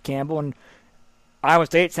State and Matt Campbell. And Iowa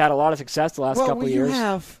State's had a lot of success the last couple of years. Well, you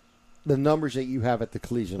have the numbers that you have at the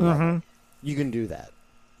collegiate level. You can do that.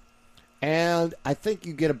 And I think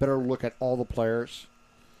you get a better look at all the players.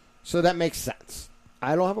 So that makes sense.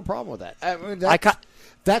 I don't have a problem with that. I mean,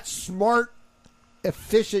 that's smart,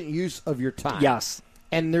 efficient use of your time. Yes.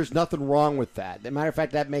 And there's nothing wrong with that. As a matter of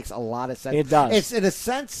fact, that makes a lot of sense. It does. It's, in a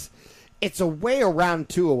sense, it's a way around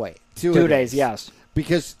 2 days, yes.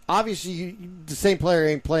 Because obviously the same player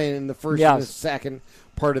ain't playing in the first and the second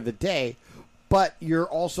part of the day, but you're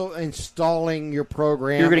also installing your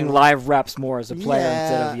program. You're getting live reps more as a player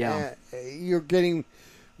instead of you're getting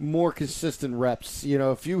more consistent reps.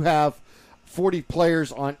 If you have 40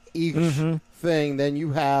 players on each thing, then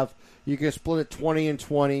you can split it 20 and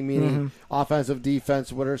 20, meaning offensive,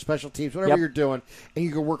 defense, whatever, special teams, whatever you're doing, and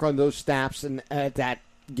you can work on those snaps and at that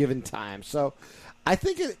given time. So I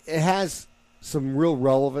think it has some real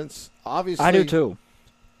relevance. Obviously, I do too.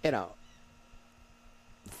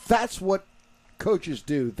 That's what coaches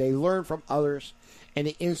do. They learn from others, and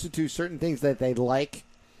they institute certain things that they like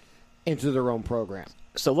into their own program.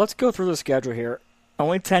 So let's go through the schedule here.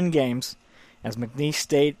 Only 10 games, as McNeese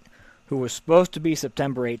State, who was supposed to be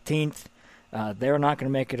September 18th, they're not going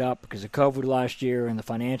to make it up because of COVID last year and the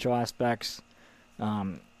financial aspects.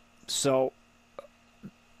 So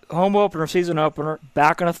home opener, season opener,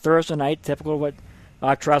 back on a Thursday night, typical of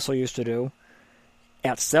what Tressel used to do.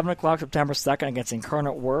 At 7 o'clock September 2nd against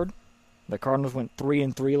Incarnate Word. The Cardinals went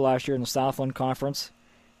 3-3 last year in the Southland Conference.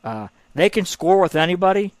 They can score with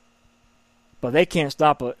anybody, but they can't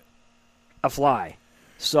stop a fly.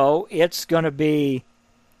 So it's going to be...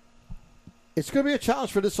 It's going to be a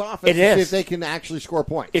challenge for this offense to see if they can actually score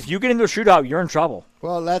points. If you get into a shootout, you're in trouble.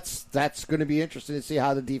 Well, that's going to be interesting to see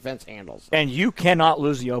how the defense handles. And you cannot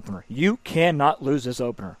lose the opener. You cannot lose this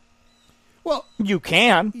opener. Well, you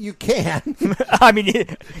can. You can. I mean, you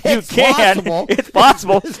can. Possible. It's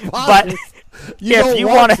possible. It's possible. But if you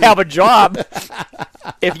want to have a job,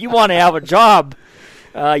 you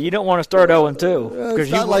don't want to start 0-2.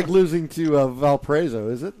 It's not like losing to Valparaiso,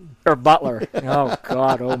 is it? Or Butler. Oh,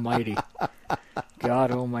 God almighty.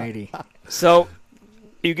 God almighty. So,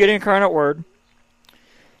 you get Incarnate Word.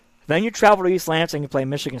 Then you travel to East Lansing and play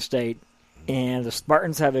Michigan State. And the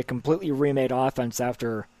Spartans have a completely remade offense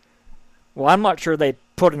after... Well, I'm not sure they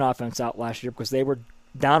put an offense out last year because they were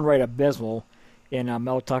downright abysmal in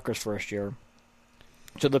Mel Tucker's first year.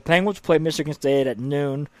 So the Penguins play Michigan State at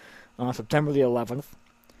noon on September the 11th.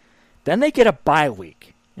 Then they get a bye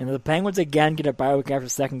week. And the Penguins again get a bye week after the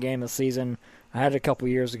second game of the season. I had it a couple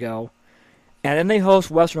years ago. And then they host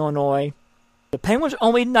Western Illinois. The Penguins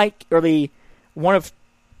only night game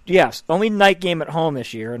at home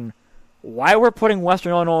this year. And why we're putting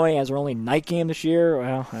Western Illinois as our only night game this year,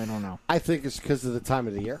 well, I don't know. I think it's because of the time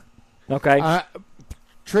of the year. Okay.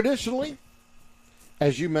 Traditionally,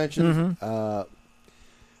 as you mentioned, back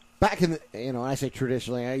in the, I say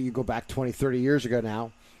traditionally, you go back 20, 30 years ago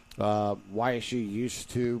now, YSU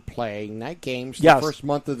used to play night games the first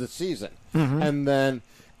month of the season. And then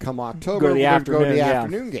come October, go to the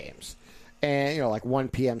afternoon games. And, like 1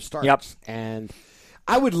 p.m. starts. Yep. And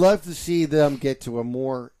I would love to see them get to a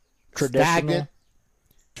more traditional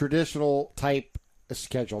type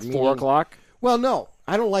schedule. 4 o'clock? Well, no,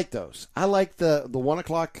 I don't like those. I like the 1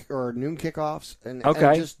 o'clock or noon kickoffs, and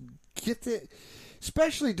just get the,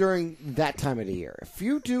 especially during that time of the year. If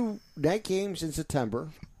you do night games in September,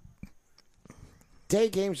 day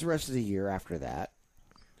games the rest of the year after that.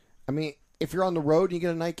 I mean, if you're on the road and you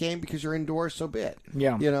get a night game because you're indoors, so be it.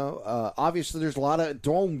 Yeah. Obviously there's a lot of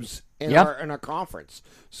domes in our conference,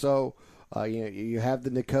 so. You have the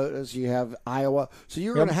Dakotas, you have Iowa, so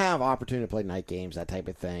you're going to have opportunity to play night games, that type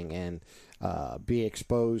of thing, and be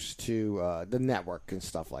exposed to the network and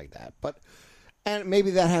stuff like that. And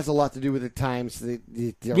maybe that has a lot to do with the times.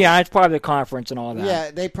 It's part of the conference and all that.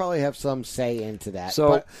 Yeah, they probably have some say into that. So,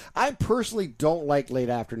 but I personally don't like late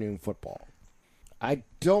afternoon football. I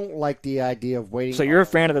don't like the idea of waiting. So you're a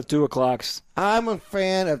fan of the 2 o'clocks? I'm a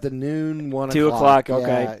fan of the noon, 1 o'clock. 2 o'clock,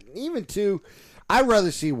 okay. Yeah, even 2. I'd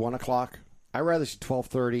rather see 1 o'clock. I'd rather see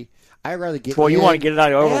 12:30. I'd rather get Well, you want to get it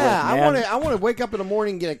out over with, man. I want to wake up in the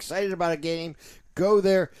morning and get excited about a game, go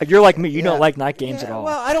there. You're like me. You don't like night games at all.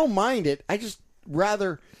 Well, I don't mind it. I just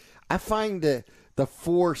rather – I find the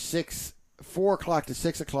 4 o'clock to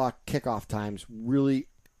 6 o'clock kickoff times really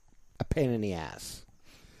a pain in the ass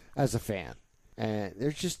as a fan. And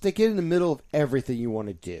they get in the middle of everything you want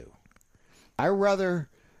to do. I'd rather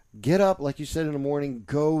get up, like you said, in the morning,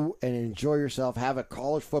 go and enjoy yourself, have a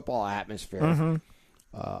college football atmosphere,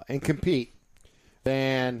 and compete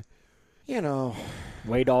than,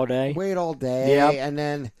 wait all day, yep. And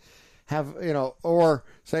then have, or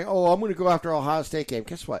say, I'm going to go after Ohio State game.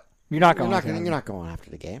 Guess what? You're not going. You're not going after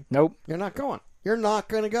the game. Nope. You're not going. You're not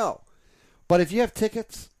going to go. But if you have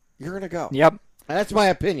tickets, you're going to go. Yep. And that's my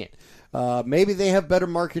opinion. Maybe they have better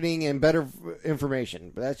marketing and better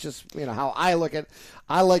information, but that's just how I look at it.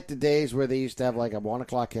 I like the days where they used to have like a 1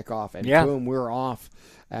 o'clock kickoff, and boom, we're off,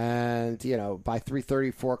 and by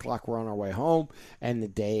 3:30, 4 o'clock, we're on our way home, and the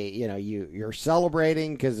day you're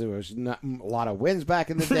celebrating because there was not a lot of wins back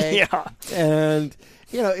in the day, and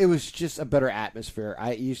it was just a better atmosphere.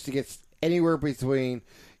 I used to get anywhere between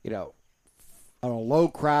on a low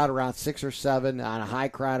crowd around 6 or 7, on a high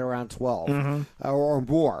crowd around 12 or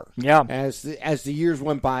more. Yeah. As the years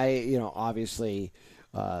went by, obviously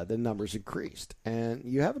the numbers increased, and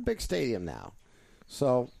you have a big stadium now,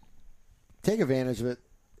 so take advantage of it.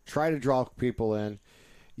 Try to draw people in.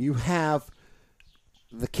 You have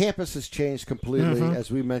the campus has changed completely, as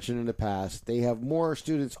we mentioned in the past. They have more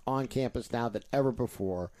students on campus now than ever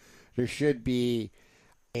before. There should be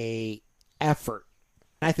a effort.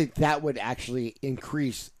 I think that would actually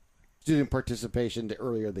increase student participation to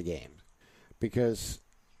earlier the game, because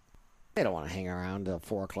they don't want to hang around till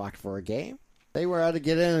 4 o'clock for a game. They were out to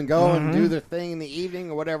get in and go and do their thing in the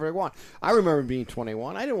evening or whatever they want. I remember being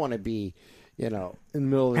 21. I didn't want to be, in the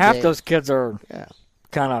middle of the day. Half those kids are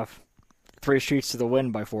kind of 3 sheets to the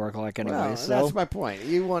wind by 4 o'clock anyway. Well, so that's my point.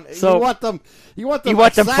 You want them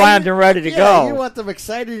primed and ready to go. You want them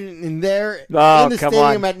excited in there in the come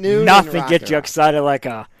stadium on. at noon. Nothing gets you excited like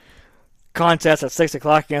a contest at 6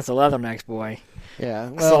 o'clock against the Leathernecks, boy. Yeah.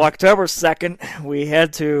 Well, so October 2nd, we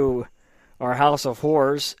head to our House of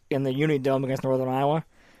Horrors in the Unidome against Northern Iowa.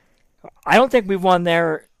 I don't think we've won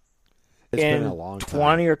there in been a long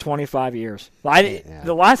 20 or 25 years.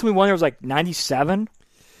 The last time we won there was like 97.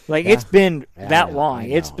 It's been that long.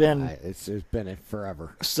 It's been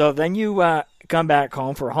forever. So then you come back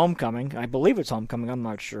home for homecoming. I believe it's homecoming. I'm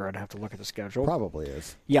not sure. I'd have to look at the schedule. Probably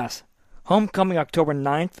is. Yes. Homecoming October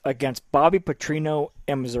 9th against Bobby Petrino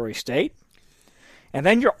and Missouri State. And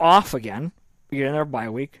then you're off again. You're in their bye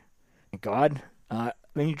week. Thank God.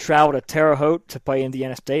 Then you travel to Terre Haute to play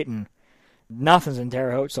Indiana State, and nothing's in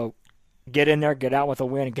Terre Haute, so get in there, get out with a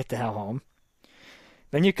win, and get the hell home.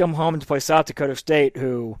 Then you come home to play South Dakota State,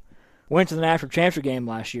 who went to the national championship game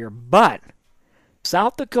last year. But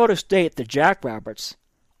South Dakota State, the Jackrabbits,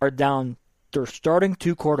 are down their starting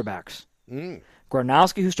 2 quarterbacks.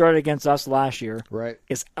 Gronowski, who started against us last year,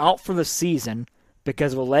 is out for the season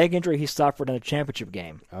because of a leg injury he suffered in the championship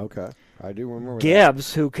game. Okay. I do remember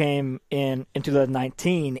Gibbs, who came in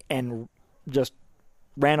 2019 and just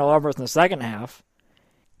ran all over us in the second half,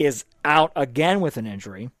 is out again with an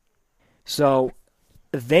injury. So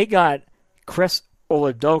they got Chris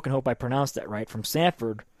Oladoke, and hope I pronounced that right, from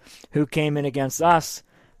Sanford, who came in against us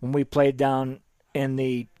when we played down in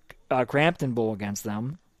the Crampton Bowl against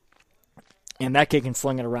them. And that kid can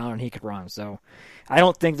sling it around and he could run. So I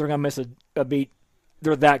don't think they're going to miss a beat.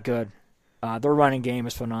 They're that good. Their running game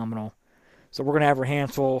is phenomenal. So we're going to have our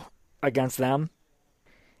hands full against them.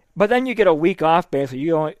 But then you get a week off, basically.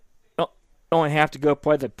 You only have to go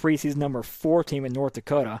play the preseason number 4 team in North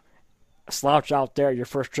Dakota. Slouch out there, your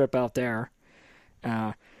first trip out there.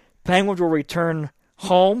 Penguins will return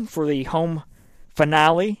home for the home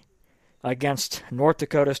finale against North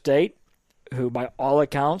Dakota State, who by all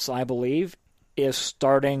accounts, I believe, is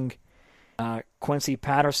starting Quincy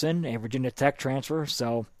Patterson, a Virginia Tech transfer.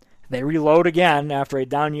 So they reload again after a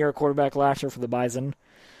down year quarterback last year for the Bison.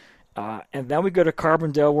 And then we go to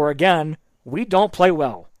Carbondale, where, again, we don't play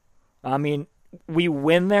well. I mean, we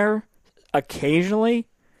win there occasionally,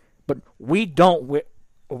 but we don't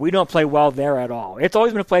play well there at all. It's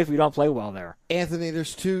always been a place we don't play well there. Anthony,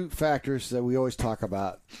 there's 2 factors that we always talk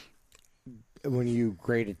about when you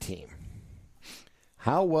grade a team.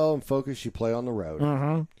 How well and focused you play on the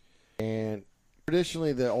road. And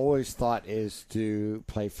traditionally, the always thought is to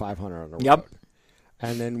play 500 on the road.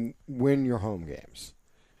 And then win your home games.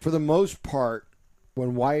 For the most part,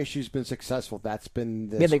 when YSU's been successful, that's been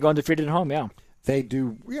this. Yeah, they go undefeated at home, yeah. They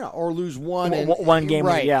do, or lose one game,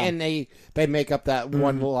 right? yeah. And they make up that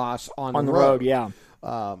one loss on the road, yeah.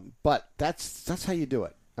 But that's how you do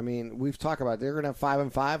it. I mean, we've talked about they're going to have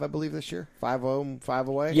 5-5, I believe, this year. 5 home, 5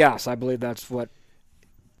 away. Yes, I believe that's what.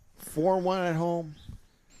 4-1 at home,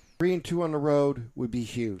 3-2 on the road would be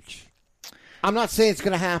huge. I'm not saying it's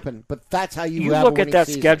going to happen, but that's how you have look a at that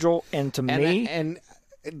season. schedule, and to me, and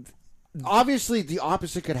obviously the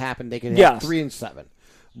opposite could happen. They could have Yes. 3-7.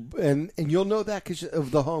 And you'll know that because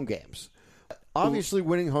of the home games. Obviously,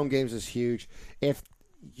 winning home games is huge. If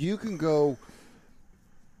you can go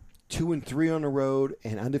 2-3 on the road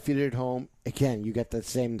and undefeated at home, again, you get the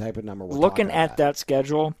same type of number. Looking at that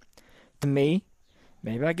schedule, to me,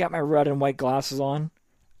 maybe I got my red and white glasses on.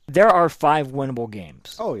 There are 5 winnable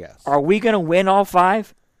games. Oh, yes. Are we going to win all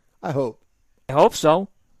 5? I hope. I hope so.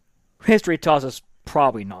 History tells us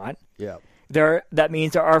probably not. Yeah. That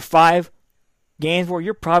means there are 5 games where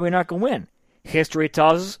you're probably not going to win. History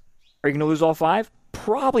tells us, are you going to lose all 5?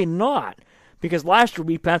 Probably not. Because last year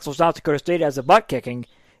we penciled South Dakota State as a butt kicking,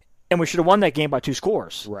 and we should have won that game by 2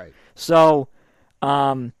 scores. Right. So,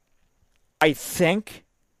 I think,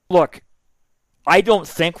 look, I don't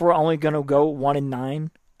think we're only going to go 1-9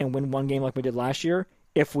 and win one game like we did last year.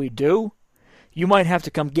 If we do, you might have to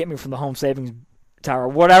come get me from the home savings tower,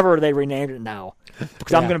 whatever they renamed it now,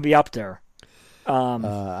 because I'm going to be up there.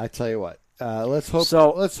 I tell you what. Let's hope.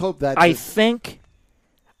 So let's hope that. I think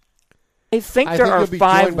there are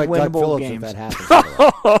 5 winnable games. If that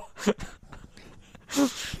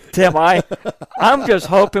happens. Tim, I'm just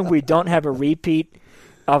hoping we don't have a repeat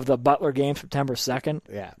of the Butler game September 2nd.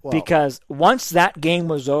 Yeah. Well, because once that game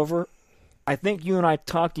was over, I think you and I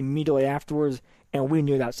talked immediately afterwards, and we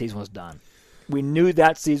knew that season was done. We knew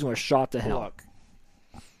that season was shot to hell. Look,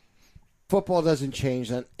 football doesn't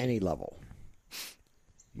change on any level.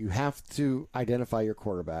 You have to identify your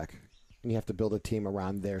quarterback, and you have to build a team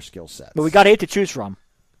around their skill sets. But we got 8 to choose from.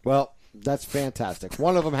 Well, that's fantastic.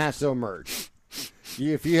 One of them has to emerge.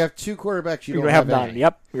 If you have 2 quarterbacks, you don't have have none. any.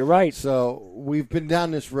 Yep, you're right. So we've been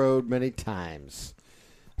down this road many times.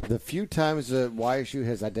 The few times that YSU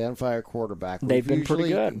has identified a quarterback, they've been pretty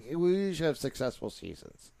good. We usually have successful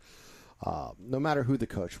seasons, no matter who the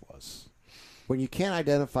coach was. When you can't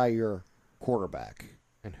identify your quarterback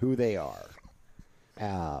and who they are,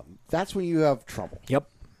 that's when you have trouble. Yep.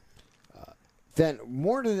 Then,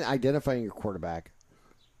 more than identifying your quarterback,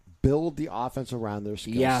 build the offense around their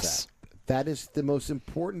skill set. That is the most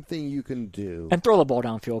important thing you can do. And throw the ball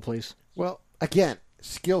downfield, please. Well, again,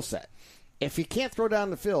 skill set. If you can't throw down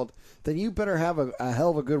the field, then you better have a hell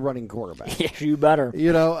of a good running quarterback. Yeah, you better.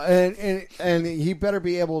 You know, and he better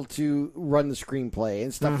be able to run the screenplay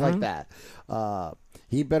and stuff like that.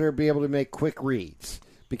 He better be able to make quick reads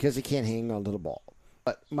because he can't hang on to the ball.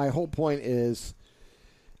 But my whole point is,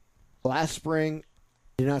 last spring,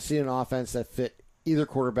 did not see an offense that fit either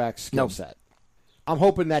quarterback's skill set. I'm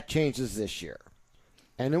hoping that changes this year,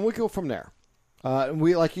 and then we go from there.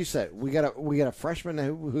 We, like you said, we got a freshman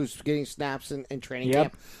who's getting snaps in training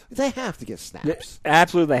camp. They have to get snaps.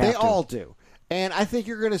 Absolutely, they have to. They all do, and I think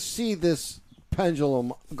you're going to see this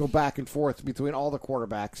pendulum go back and forth between all the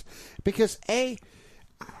quarterbacks because I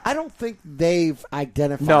don't think they've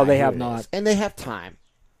identified. No, they have not, and they have time.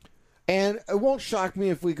 And it won't shock me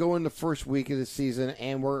if we go in the first week of the season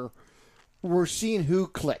and we're seeing who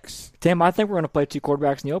clicks. Tim, I think we're going to play 2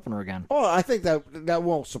 quarterbacks in the opener again. Oh, I think that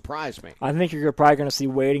won't surprise me. I think you're probably going to see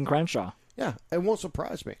Wade and Crenshaw. Yeah, it won't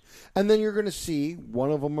surprise me. And then you're going to see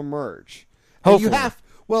one of them emerge. Hopefully.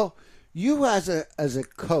 You as a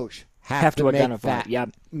coach have to identify.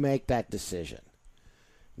 Make that decision.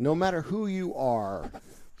 No matter who you are,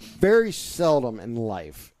 very seldom in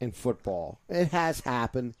life, in football, it has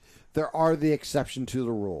happened. There are the exception to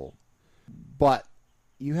the rule. But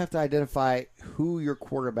you have to identify who your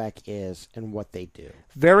quarterback is and what they do.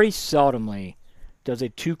 Very seldomly does a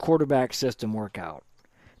 2-quarterback system work out.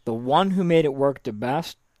 The one who made it work the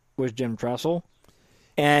best was Jim Tressel.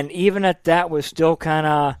 And even at that was still kind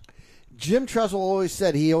of... Jim Tressel always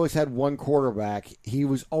said he always had one quarterback. He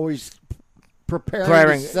was always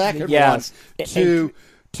preparing the second one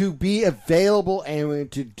to be available and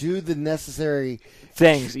to do the necessary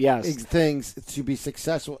things to be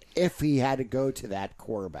successful if he had to go to that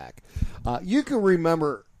quarterback. You can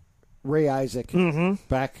remember Ray Isaac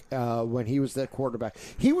back when he was that quarterback.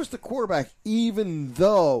 He was the quarterback even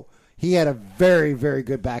though he had a very, very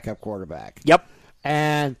good backup quarterback. Yep.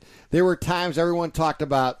 And there were times everyone talked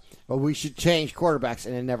about, well, we should change quarterbacks,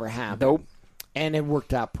 and it never happened. Nope. And it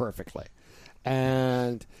worked out perfectly.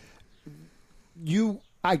 And you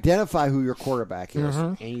identify who your quarterback is,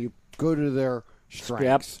 and you go to their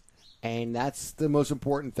strengths. And that's the most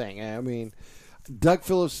important thing. I mean, Doug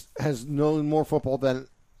Phillips has known more football than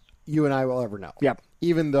you and I will ever know. Yep.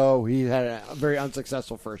 Even though he had a very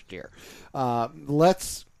unsuccessful first year.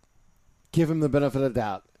 Let's give him the benefit of the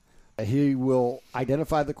doubt. He will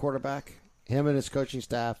identify the quarterback, him and his coaching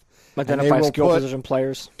staff. Identify skill position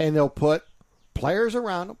players. And they'll put players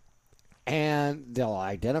around him, and they'll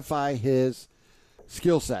identify his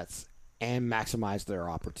skill sets and maximize their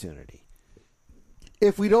opportunity.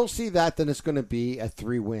 If we don't see that, then it's going to be a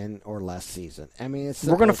 3-win or less season. I mean,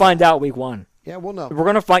 we're going to find out week 1. Yeah, we'll know. We're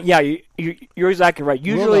going to find. Yeah, you're exactly right.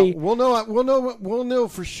 Usually, we'll know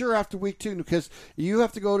for sure after week 2 because you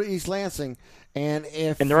have to go to East Lansing, and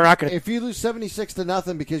they're not going. If you lose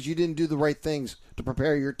 76-0 because you didn't do the right things to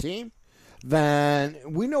prepare your team, then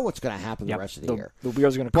we know what's going to happen the rest of the year. The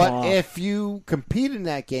wheels are going to come off. But if you compete in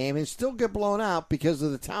that game and still get blown out because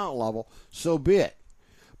of the talent level, so be it.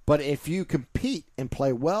 But if you compete and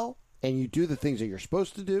play well and you do the things that you're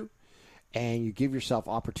supposed to do and you give yourself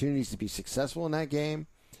opportunities to be successful in that game,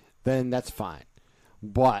 then that's fine.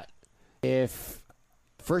 But if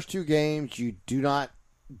first 2 games you do not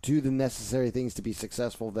do the necessary things to be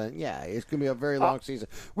successful, then yeah, it's going to be a very long season.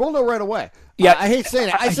 We'll know right away. Yeah, I hate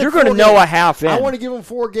saying it. You're going to know a half in. I want to give them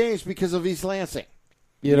 4 games because of East Lansing.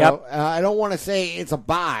 You know, I don't want to say it's a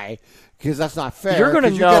bye because that's not fair. You're going to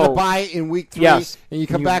know. You got a bye in week 3, and you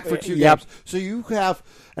come back for 2 games. So you have,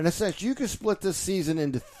 in a sense, you can split this season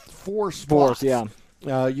into 4 spots.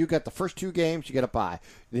 You got the first 2 games, you get a bye.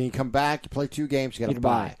 Then you come back, you play 2 games, you get a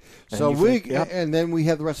bye. So and then we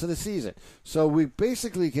have the rest of the season. So we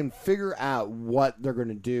basically can figure out what they're going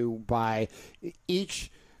to do by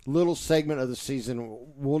each little segment of the season.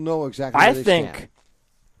 We'll know exactly where they stand.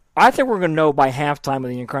 I think we're going to know by halftime of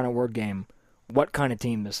the Incarnate Word game what kind of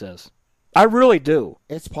team this is. I really do.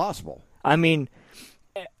 It's possible. I mean,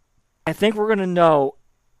 I think we're going to know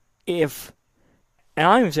if, and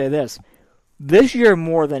I'll even say this year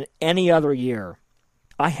more than any other year,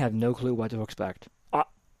 I have no clue what to expect.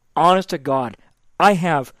 Honest to God, I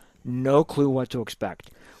have no clue what to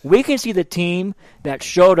expect. We can see the team that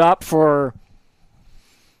showed up for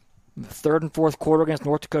the 3rd and 4th quarter against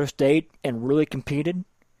North Dakota State and really competed,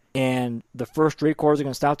 and the first 3 quarters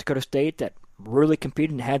against South Dakota State that really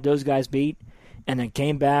competed and had those guys beat, and then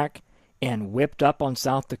came back and whipped up on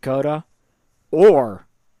South Dakota. Or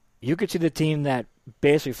you could see the team that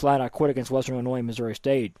basically flat out quit against Western Illinois and Missouri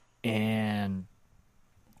State. And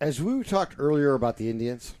as we talked earlier about the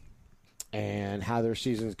Indians and how their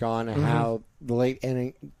season's gone and how the late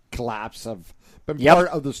inning collapse have been part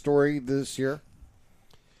of the story this year,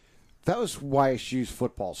 that was YSU's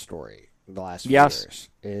football story the last few years,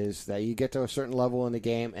 is that you get to a certain level in the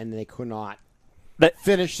game and they could not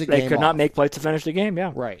finish the game. They could not make plays to finish the game,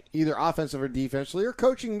 Right. Either offensive or defensively or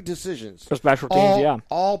coaching decisions. For special teams,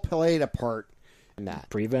 all played a part in that.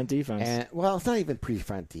 Prevent defense. And, well, it's not even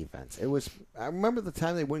prevent defense. It was, I remember the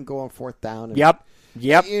time they wouldn't go on 4th down. And, Yep.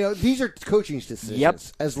 You know, these are coaching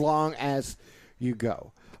decisions as long as you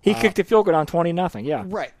go. He kicked a field goal on 20-0, yeah.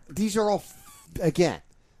 Right. These are all, again,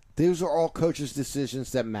 those are all coaches'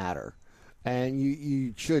 decisions that matter. And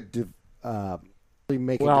you should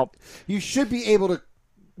make you should be able to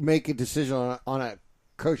make a decision on a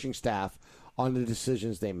coaching staff on the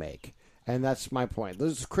decisions they make. And that's my point.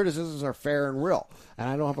 Those criticisms are fair and real, and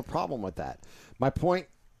I don't have a problem with that. My point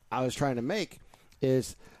I was trying to make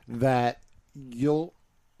is that you'll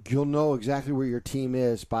know exactly where your team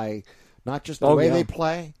is by not just the way they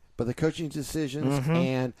play, but the coaching decisions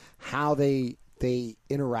and how they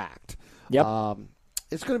interact. Yep.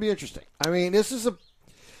 It's going to be interesting. I mean, this is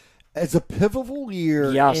it's a pivotal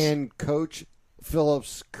year in Coach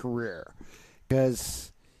Phillips' career,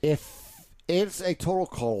 because if it's a total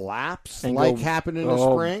collapse happened in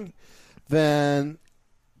the spring, then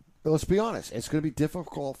let's be honest, it's going to be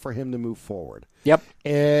difficult for him to move forward. Yep.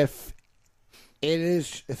 If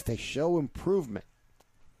they show improvement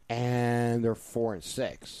and they're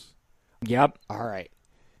 4-6. Yep. All right.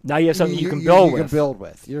 Now you have something you can build with. You can build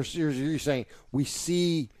with. You're saying we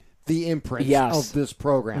see the imprint of this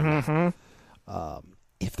program.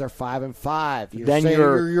 If they're 5-5,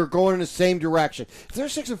 you're going in the same direction. If they're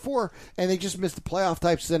 6-4 and they just missed the playoff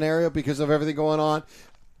type scenario because of everything going on,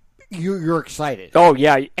 you're excited. Oh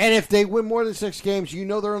yeah. And if they win more than 6 games, you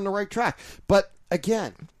know they're on the right track. But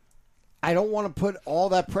again, I don't want to put all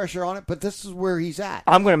that pressure on it. But this is where he's at.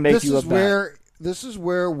 I'm going to make you a bet. This is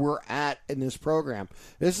where we're at in this program.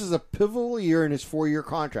 This is a pivotal year in his 4-year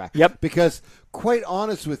contract. Yep. Because, quite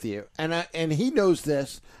honest with you, and he knows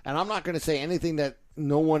this, and I'm not going to say anything that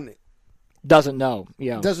no one doesn't know.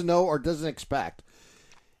 Yeah. Doesn't know or doesn't expect.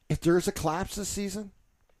 If there's a collapse this season,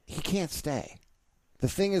 he can't stay. The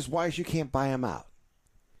thing is, Wise, you can't buy him out.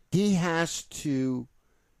 He has to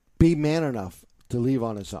be man enough to leave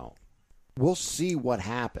on his own. We'll see what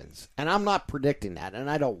happens. And I'm not predicting that, and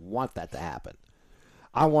I don't want that to happen.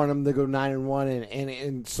 I want him to go 9-1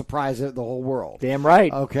 and surprise the whole world. Damn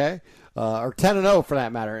right. Okay? Or 10-0 for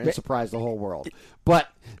that matter, and surprise the whole world. But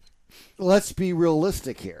let's be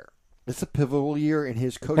realistic here. It's a pivotal year in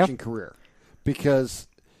his coaching career. Because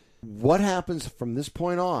what happens from this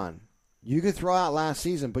point on, you can throw out last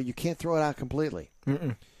season, but you can't throw it out completely.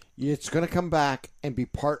 Mm-mm. It's going to come back and be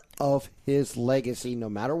part of his legacy no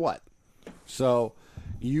matter what. So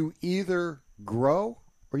you either grow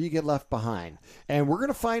or you get left behind. And we're going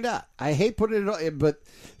to find out. I hate putting it, but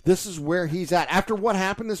this is where he's at. After what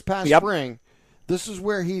happened this past spring, this is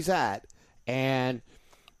where he's at. And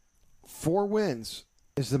 4 wins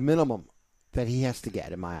is the minimum that he has to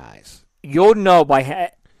get, in my eyes. You'll know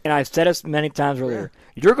and I've said this many times earlier,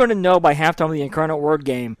 you're going to know by halftime of the Incarnate Word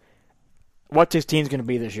game what this team's going to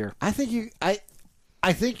be this year. I think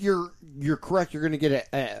I think you're correct. You're going to get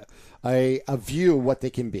a view of what they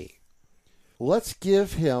can be. Let's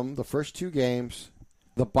give him the first 2 games,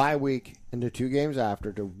 the bye week, and the 2 games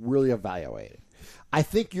after to really evaluate it. I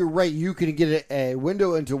think you're right. You can get a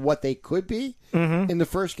window into what they could be in the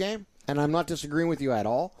first game, and I'm not disagreeing with you at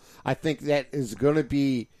all. I think that is going to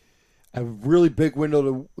be a really big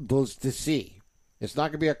window to see. It's not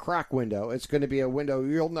going to be a crack window. It's going to be a window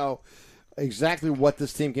you'll know exactly what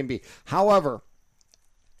this team can be. However,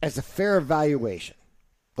 as a fair evaluation,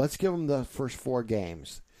 let's give them the first 4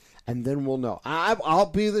 games, and then we'll know. I'll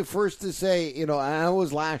be the first to say, I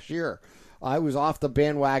was last year. I was off the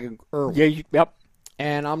bandwagon early. Yep.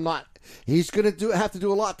 And I'm not. He's going to have to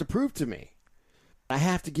do a lot to prove to me. I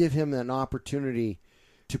have to give him an opportunity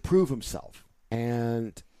to prove himself.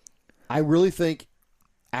 And I really think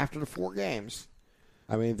after the 4 games,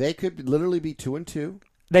 they could literally be 2-2.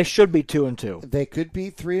 They should be 2-2. They could be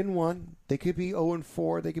 3-1. They could be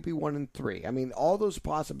 0-4. They could be 1-3. All those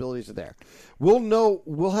possibilities are there. We'll know.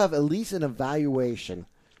 We'll have at least an evaluation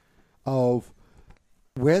of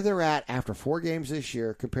where they're at after 4 games this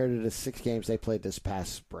year compared to the 6 games they played this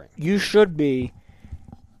past spring. You should be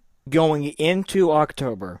going into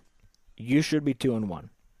October. You should be 2-1.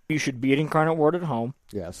 You should beat Incarnate Word at home.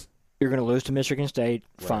 Yes. You're going to lose to Michigan State.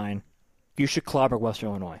 Right. Fine. You should clobber Western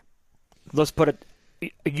Illinois. Let's put it.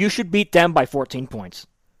 You should beat them by 14 points.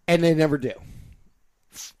 And they never do.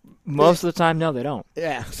 Most of the time, no, they don't.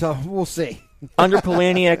 Yeah, so we'll see. Under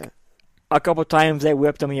Poliniak, a couple of times they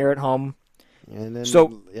whipped them here at home. And then,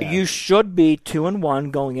 so you should be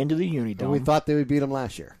 2-1 going into the Unidome. And we thought they would beat them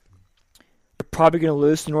last year. You're probably going to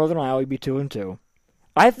lose to Northern Iowa. You'd be 2-2.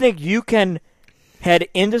 I think you can head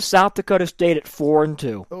into South Dakota State at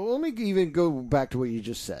 4-2. Well, let me even go back to what you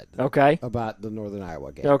just said. Okay. About the Northern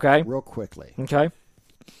Iowa game. Okay. Real quickly. Okay.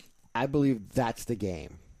 I believe that's the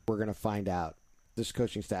game we're going to find out this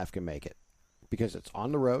coaching staff can make it. Because it's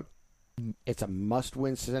on the road. It's a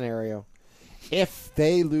must-win scenario. If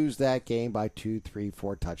they lose that game by 2, 3,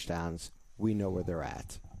 4 touchdowns, we know where they're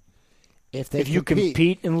at. If you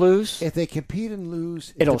compete and lose? If they compete and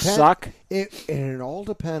lose, it'll suck. And it all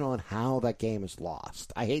depends on how that game is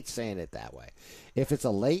lost. I hate saying it that way. If it's a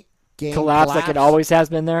late game collapse like it always has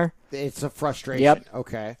been there, it's a frustration. Yep.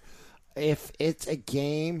 Okay. If it's a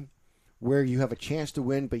game where you have a chance to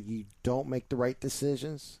win but you don't make the right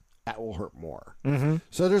decisions, that will hurt more. Mm-hmm.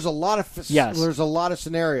 So there's a lot of there's a lot of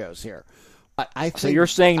scenarios here. I think, so you're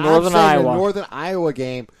saying Northern Iowa. The Northern Iowa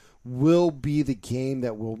game will be the game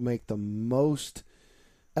that will make the most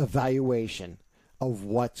evaluation of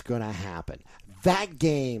what's going to happen. That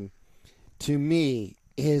game, to me,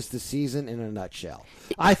 is the season in a nutshell.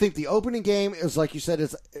 I think the opening game is, like you said,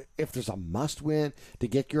 is if there's a must-win to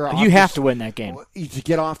get your you have to win that game to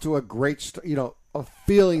get off to a great, a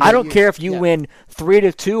feeling. I don't care if you win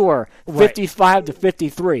 3-2 or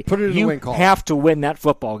 55-53. Put it in the win column. You have to win that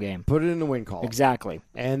football game. Put it in the win column. Exactly.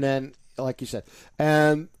 And then, like you said,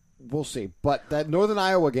 and we'll see. But that Northern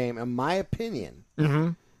Iowa game, in my opinion,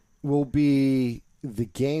 will be the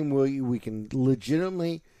game where we can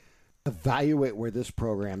legitimately evaluate where this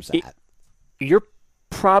program's at. You're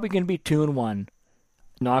probably going to be 2-1,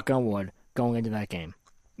 knock on wood, going into that game.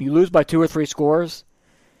 You lose by 2 or 3 scores,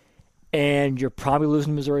 and you're probably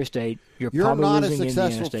losing Missouri State. You're probably not a losing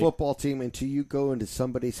successful Indiana football team until you go into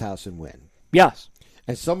somebody's house and win. Yes.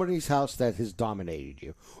 And somebody's house that has dominated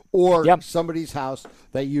you. Or somebody's house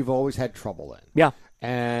that you've always had trouble in. Yeah.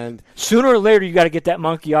 And sooner or later, you got to get that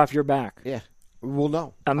monkey off your back. Yeah. We'll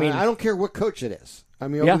know. I mean, I don't care what coach it is.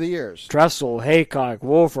 Over the years. Tressel, Haycock,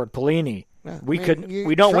 Wolford, Pelini. Yeah. We don't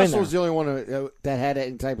win there. Tressel's the only one that had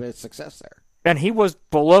any type of success there. And he was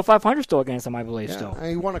below 500 still against them, I believe, Yeah, still. and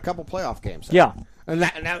he won a couple playoff games. Yeah. And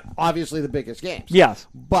that obviously the biggest games. Yes.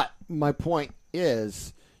 But my point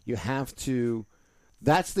is you have to –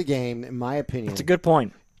 that's the game, in my opinion. That's a good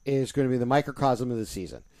point. Is going to be the microcosm of the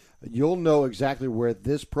season. You'll know exactly where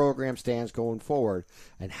this program stands going forward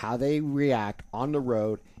and how they react on the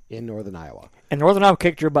road in Northern Iowa. And Northern Iowa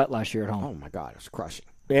kicked your butt last year at home. Oh, my God. It was crushing.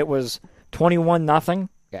 It was 21-0.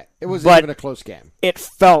 Yeah, it wasn't even a close game. It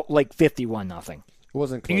felt like 51-0. It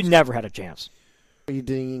wasn't close. You never had a chance. You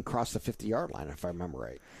didn't even cross the 50-yard line, if I remember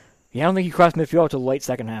right. Yeah, I don't think you crossed midfield until the late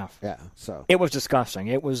second half. Yeah, so It was disgusting.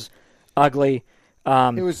 It was ugly.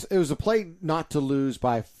 it was a play not to lose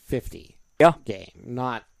by 50. Yeah. Game,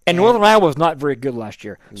 not. And Northern Iowa was not very good last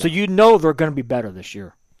year, so you know they're going to be better this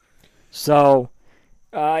year. So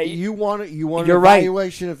you want an you're right.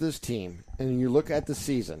 evaluation of this team, and you look at the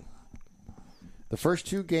season. The first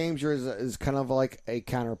two games is kind of like a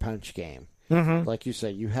counterpunch game. Mm-hmm. Like you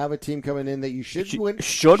say, you have a team coming in that you should win.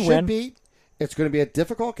 Should win. Beat. It's going to be a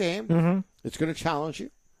difficult game. Mm-hmm. It's going to challenge you,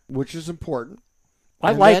 which is important.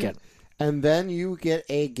 I like it. And then you get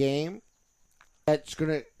a game that's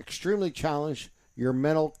going to extremely challenge your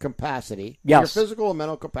mental capacity, your physical and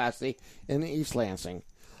mental capacity in East Lansing.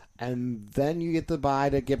 And then you get the bye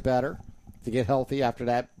to get better, to get healthy after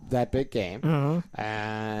that big game. Mm-hmm.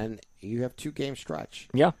 And you have 2 game stretch.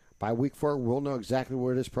 Yeah. By week 4, we'll know exactly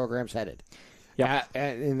where this program's headed. Yeah.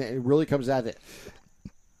 And it really comes out of it.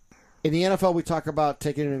 In the NFL, we talk about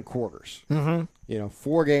taking it in quarters. Mm-hmm.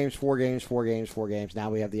 4 games, 4 games, 4 games, 4 games. Now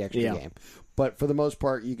we have the extra game. But for the most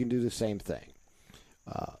part, you can do the same thing.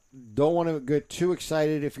 Don't want to get too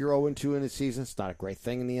excited if you're 0-2 in the season. It's not a great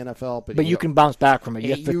thing in the NFL. But you can bounce back from it.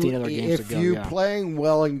 You have 15 other games to go. If you're playing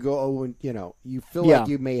well and go 0, you feel like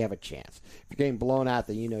you may have a chance. If you're getting blown out,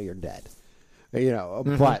 then you're dead.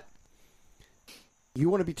 Mm-hmm. But you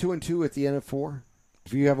want to be 2-2 at the end of 4.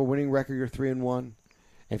 If you have a winning record, you're 3-1.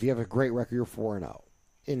 If you have a great record, you're 4-0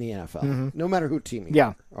 in the NFL. Mm-hmm. No matter who team you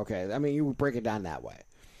are. Okay, I mean, you break it down that way.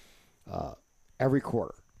 Every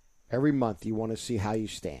quarter, every month, you want to see how you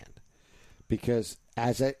stand. Because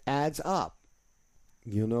as it adds up,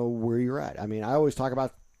 you'll know where you're at. I mean, I always talk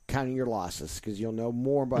about counting your losses because you'll know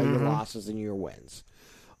more about your losses than your wins.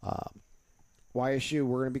 YSU,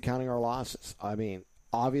 we're going to be counting our losses. I mean,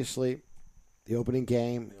 obviously, the opening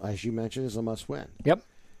game, as you mentioned, is a must-win. Yep.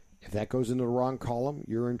 If that goes into the wrong column,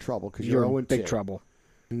 you're in trouble because you're 0-2. In big trouble.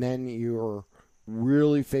 And then you're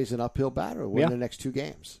really facing an uphill battle to win the next 2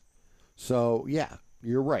 games. So, yeah,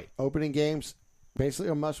 you're right. Opening games,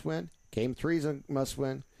 basically a must-win. Game 3 is a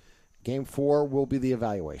must-win. Game 4 will be the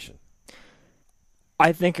evaluation.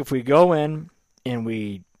 I think if we go in and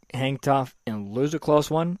we hang tough and lose a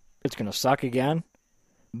close one, it's going to suck again.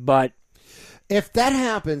 But if that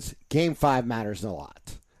happens, Game 5 matters a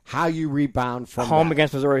lot. How you rebound from home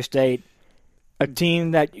against Missouri State, a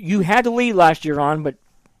team that you had to lead last year on, but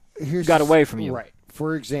got away from you. Right.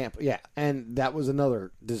 For example, and that was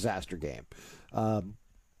another disaster game.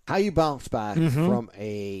 How you bounce back from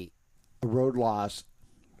a road loss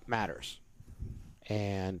matters,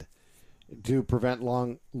 and to prevent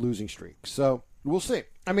long losing streaks. So we'll see.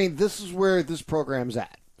 I mean, this is where this program's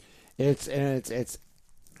at. It's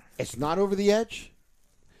not over the edge,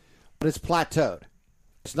 but it's plateaued.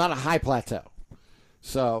 It's not a high plateau.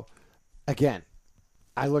 So, again,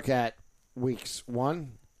 I look at weeks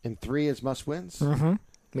 1 and 3 as must-wins. Mm-hmm.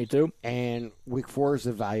 Me too. And week 4 is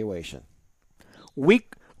evaluation.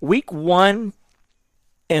 Week 1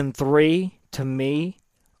 and 3, to me,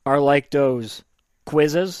 are like those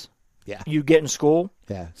quizzes you get in school.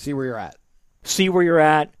 Yeah, see where you're at. See where you're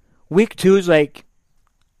at. Week 2 is like,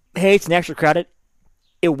 hey, it's an extra credit.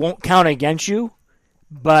 It won't count against you,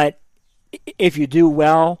 but if you do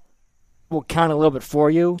well, we'll count a little bit for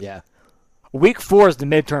you. Yeah. Week 4 is the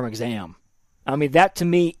midterm exam. I mean, that to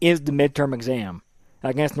me is the midterm exam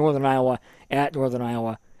against Northern Iowa, at Northern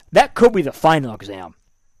Iowa. That could be the final exam.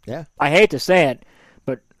 Yeah. I hate to say it,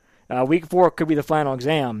 but week 4 could be the final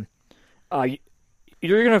exam.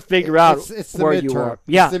 You're going to figure out it's the where midterm. you are.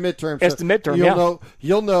 Yeah. It's the midterm. It's the midterm,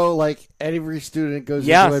 You'll know, like every student goes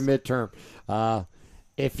into a midterm.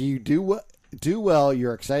 If you do well,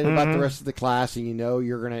 you're excited about the rest of the class, and you know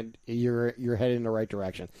you're heading in the right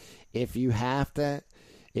direction. If you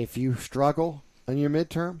struggle on your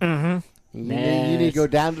midterm, you need to go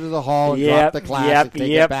down to the hall and drop the class and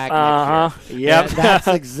take it back next year. Yep. That's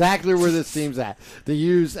exactly where this team's at. To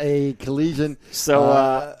use a collision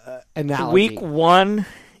analogy. Week 1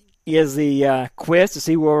 is the quiz to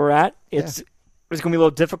see where we're at. It's going to be a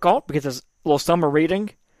little difficult because there's a little summer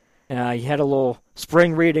reading. You had a little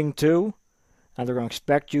spring reading too. they're going to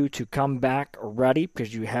expect you to come back ready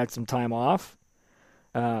because you had some time off.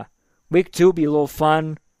 Week 2 will be a little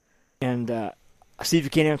fun, and see if you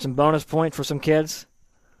can earn some bonus points for some kids.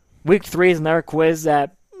 Week 3 is another quiz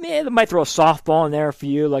that they might throw a softball in there for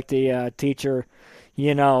you, like the teacher,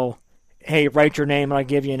 hey, write your name and I'll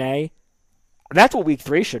give you an A. That's what week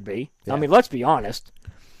 3 should be. Yeah. I mean, let's be honest.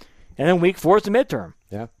 And then week 4 is the midterm.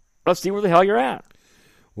 Yeah. Let's see where the hell you're at.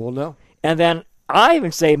 We'll know. And then I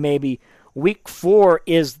even say maybe week 4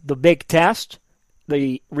 is the big test,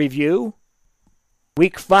 the review.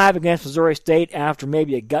 Week 5 against Missouri State after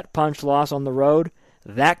maybe a gut punch loss on the road,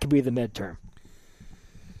 that could be the midterm.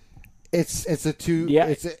 It's a two. Yeah.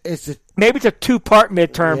 It's a maybe it's a 2-part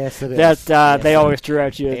midterm. Yes, it is. That they always threw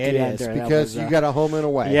at you at it the end is there. because you got a home and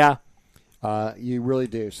away. Yeah. You really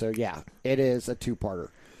do. So yeah, it is a 2-parter.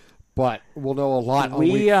 But we'll know a lot on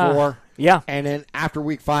week 4. Yeah. And then after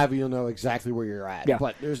week 5, you'll know exactly where you're at. Yeah.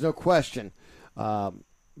 But there's no question.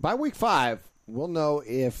 By week 5, we'll know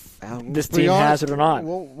if this team has it or not.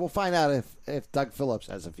 We'll find out if Doug Phillips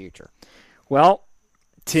has a future. Well,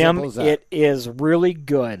 Tim, it is really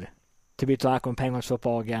good to be talking Penguins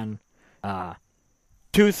football again.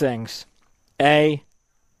 2 things. A,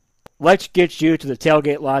 let's get you to the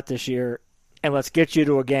tailgate lot this year, and let's get you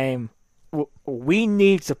to a game. We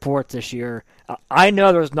need support this year. I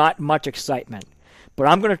know there's not much excitement, but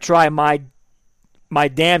I'm going to try my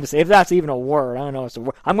damnedest, if that's even a word. I don't know if it's a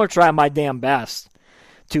word. I'm going to try my damn best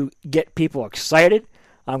to get people excited.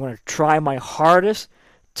 I'm going to try my hardest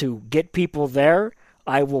to get people there.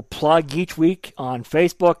 I will plug each week on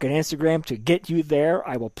Facebook and Instagram to get you there.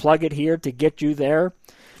 I will plug it here to get you there.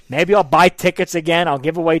 Maybe I'll buy tickets again. I'll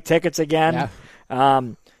give away tickets again. Yeah.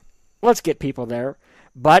 Let's get people there.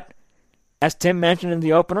 But as Tim mentioned in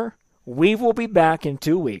the opener, we will be back in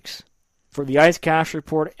 2 weeks for the Ice Cash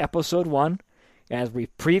Report Episode 1 as we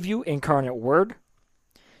preview Incarnate Word.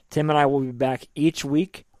 Tim and I will be back each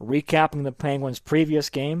week recapping the Penguins' previous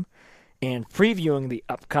game and previewing the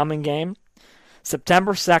upcoming game.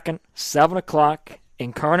 September 2nd, 7 o'clock,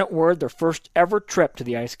 Incarnate Word, their first ever trip to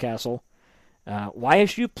the Ice Castle.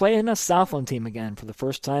 YSU playing a Southland team again for the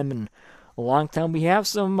first time in a long time. We have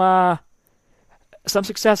some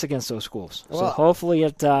success against those schools. So hopefully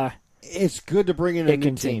it's good to bring in a new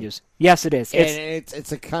continues. Team. Yes, it is.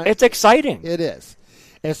 It's exciting. It is.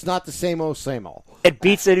 It's not the same old, same old. It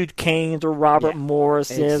beats the Duquesnes or Robert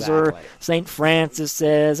Morris's or St.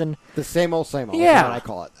 Francis's. And the same old, same old. Yeah. That's what I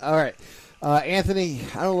call it. All right. Anthony,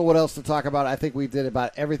 I don't know what else to talk about. I think we did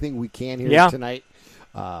about everything we can here tonight.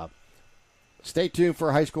 Stay tuned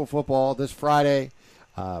for high school football this Friday.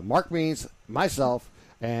 Mark Means, myself,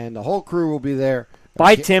 and the whole crew will be there.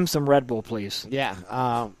 Buy Tim some Red Bull, please. Yeah.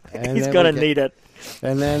 He's going to need it.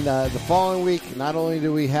 And then the following week, not only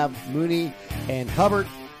do we have Mooney and Hubbard,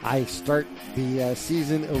 I start the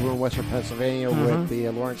season over in Western Pennsylvania with the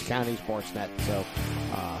Lawrence County Sportsnet. So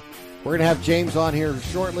we're going to have James on here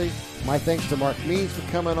shortly. My thanks to Mark Means for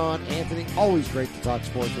coming on. Anthony, always great to talk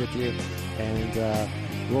sports with you.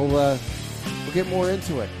 And we'll get more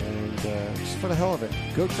into it. And just for the hell of it,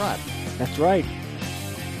 go Tribe. That's right.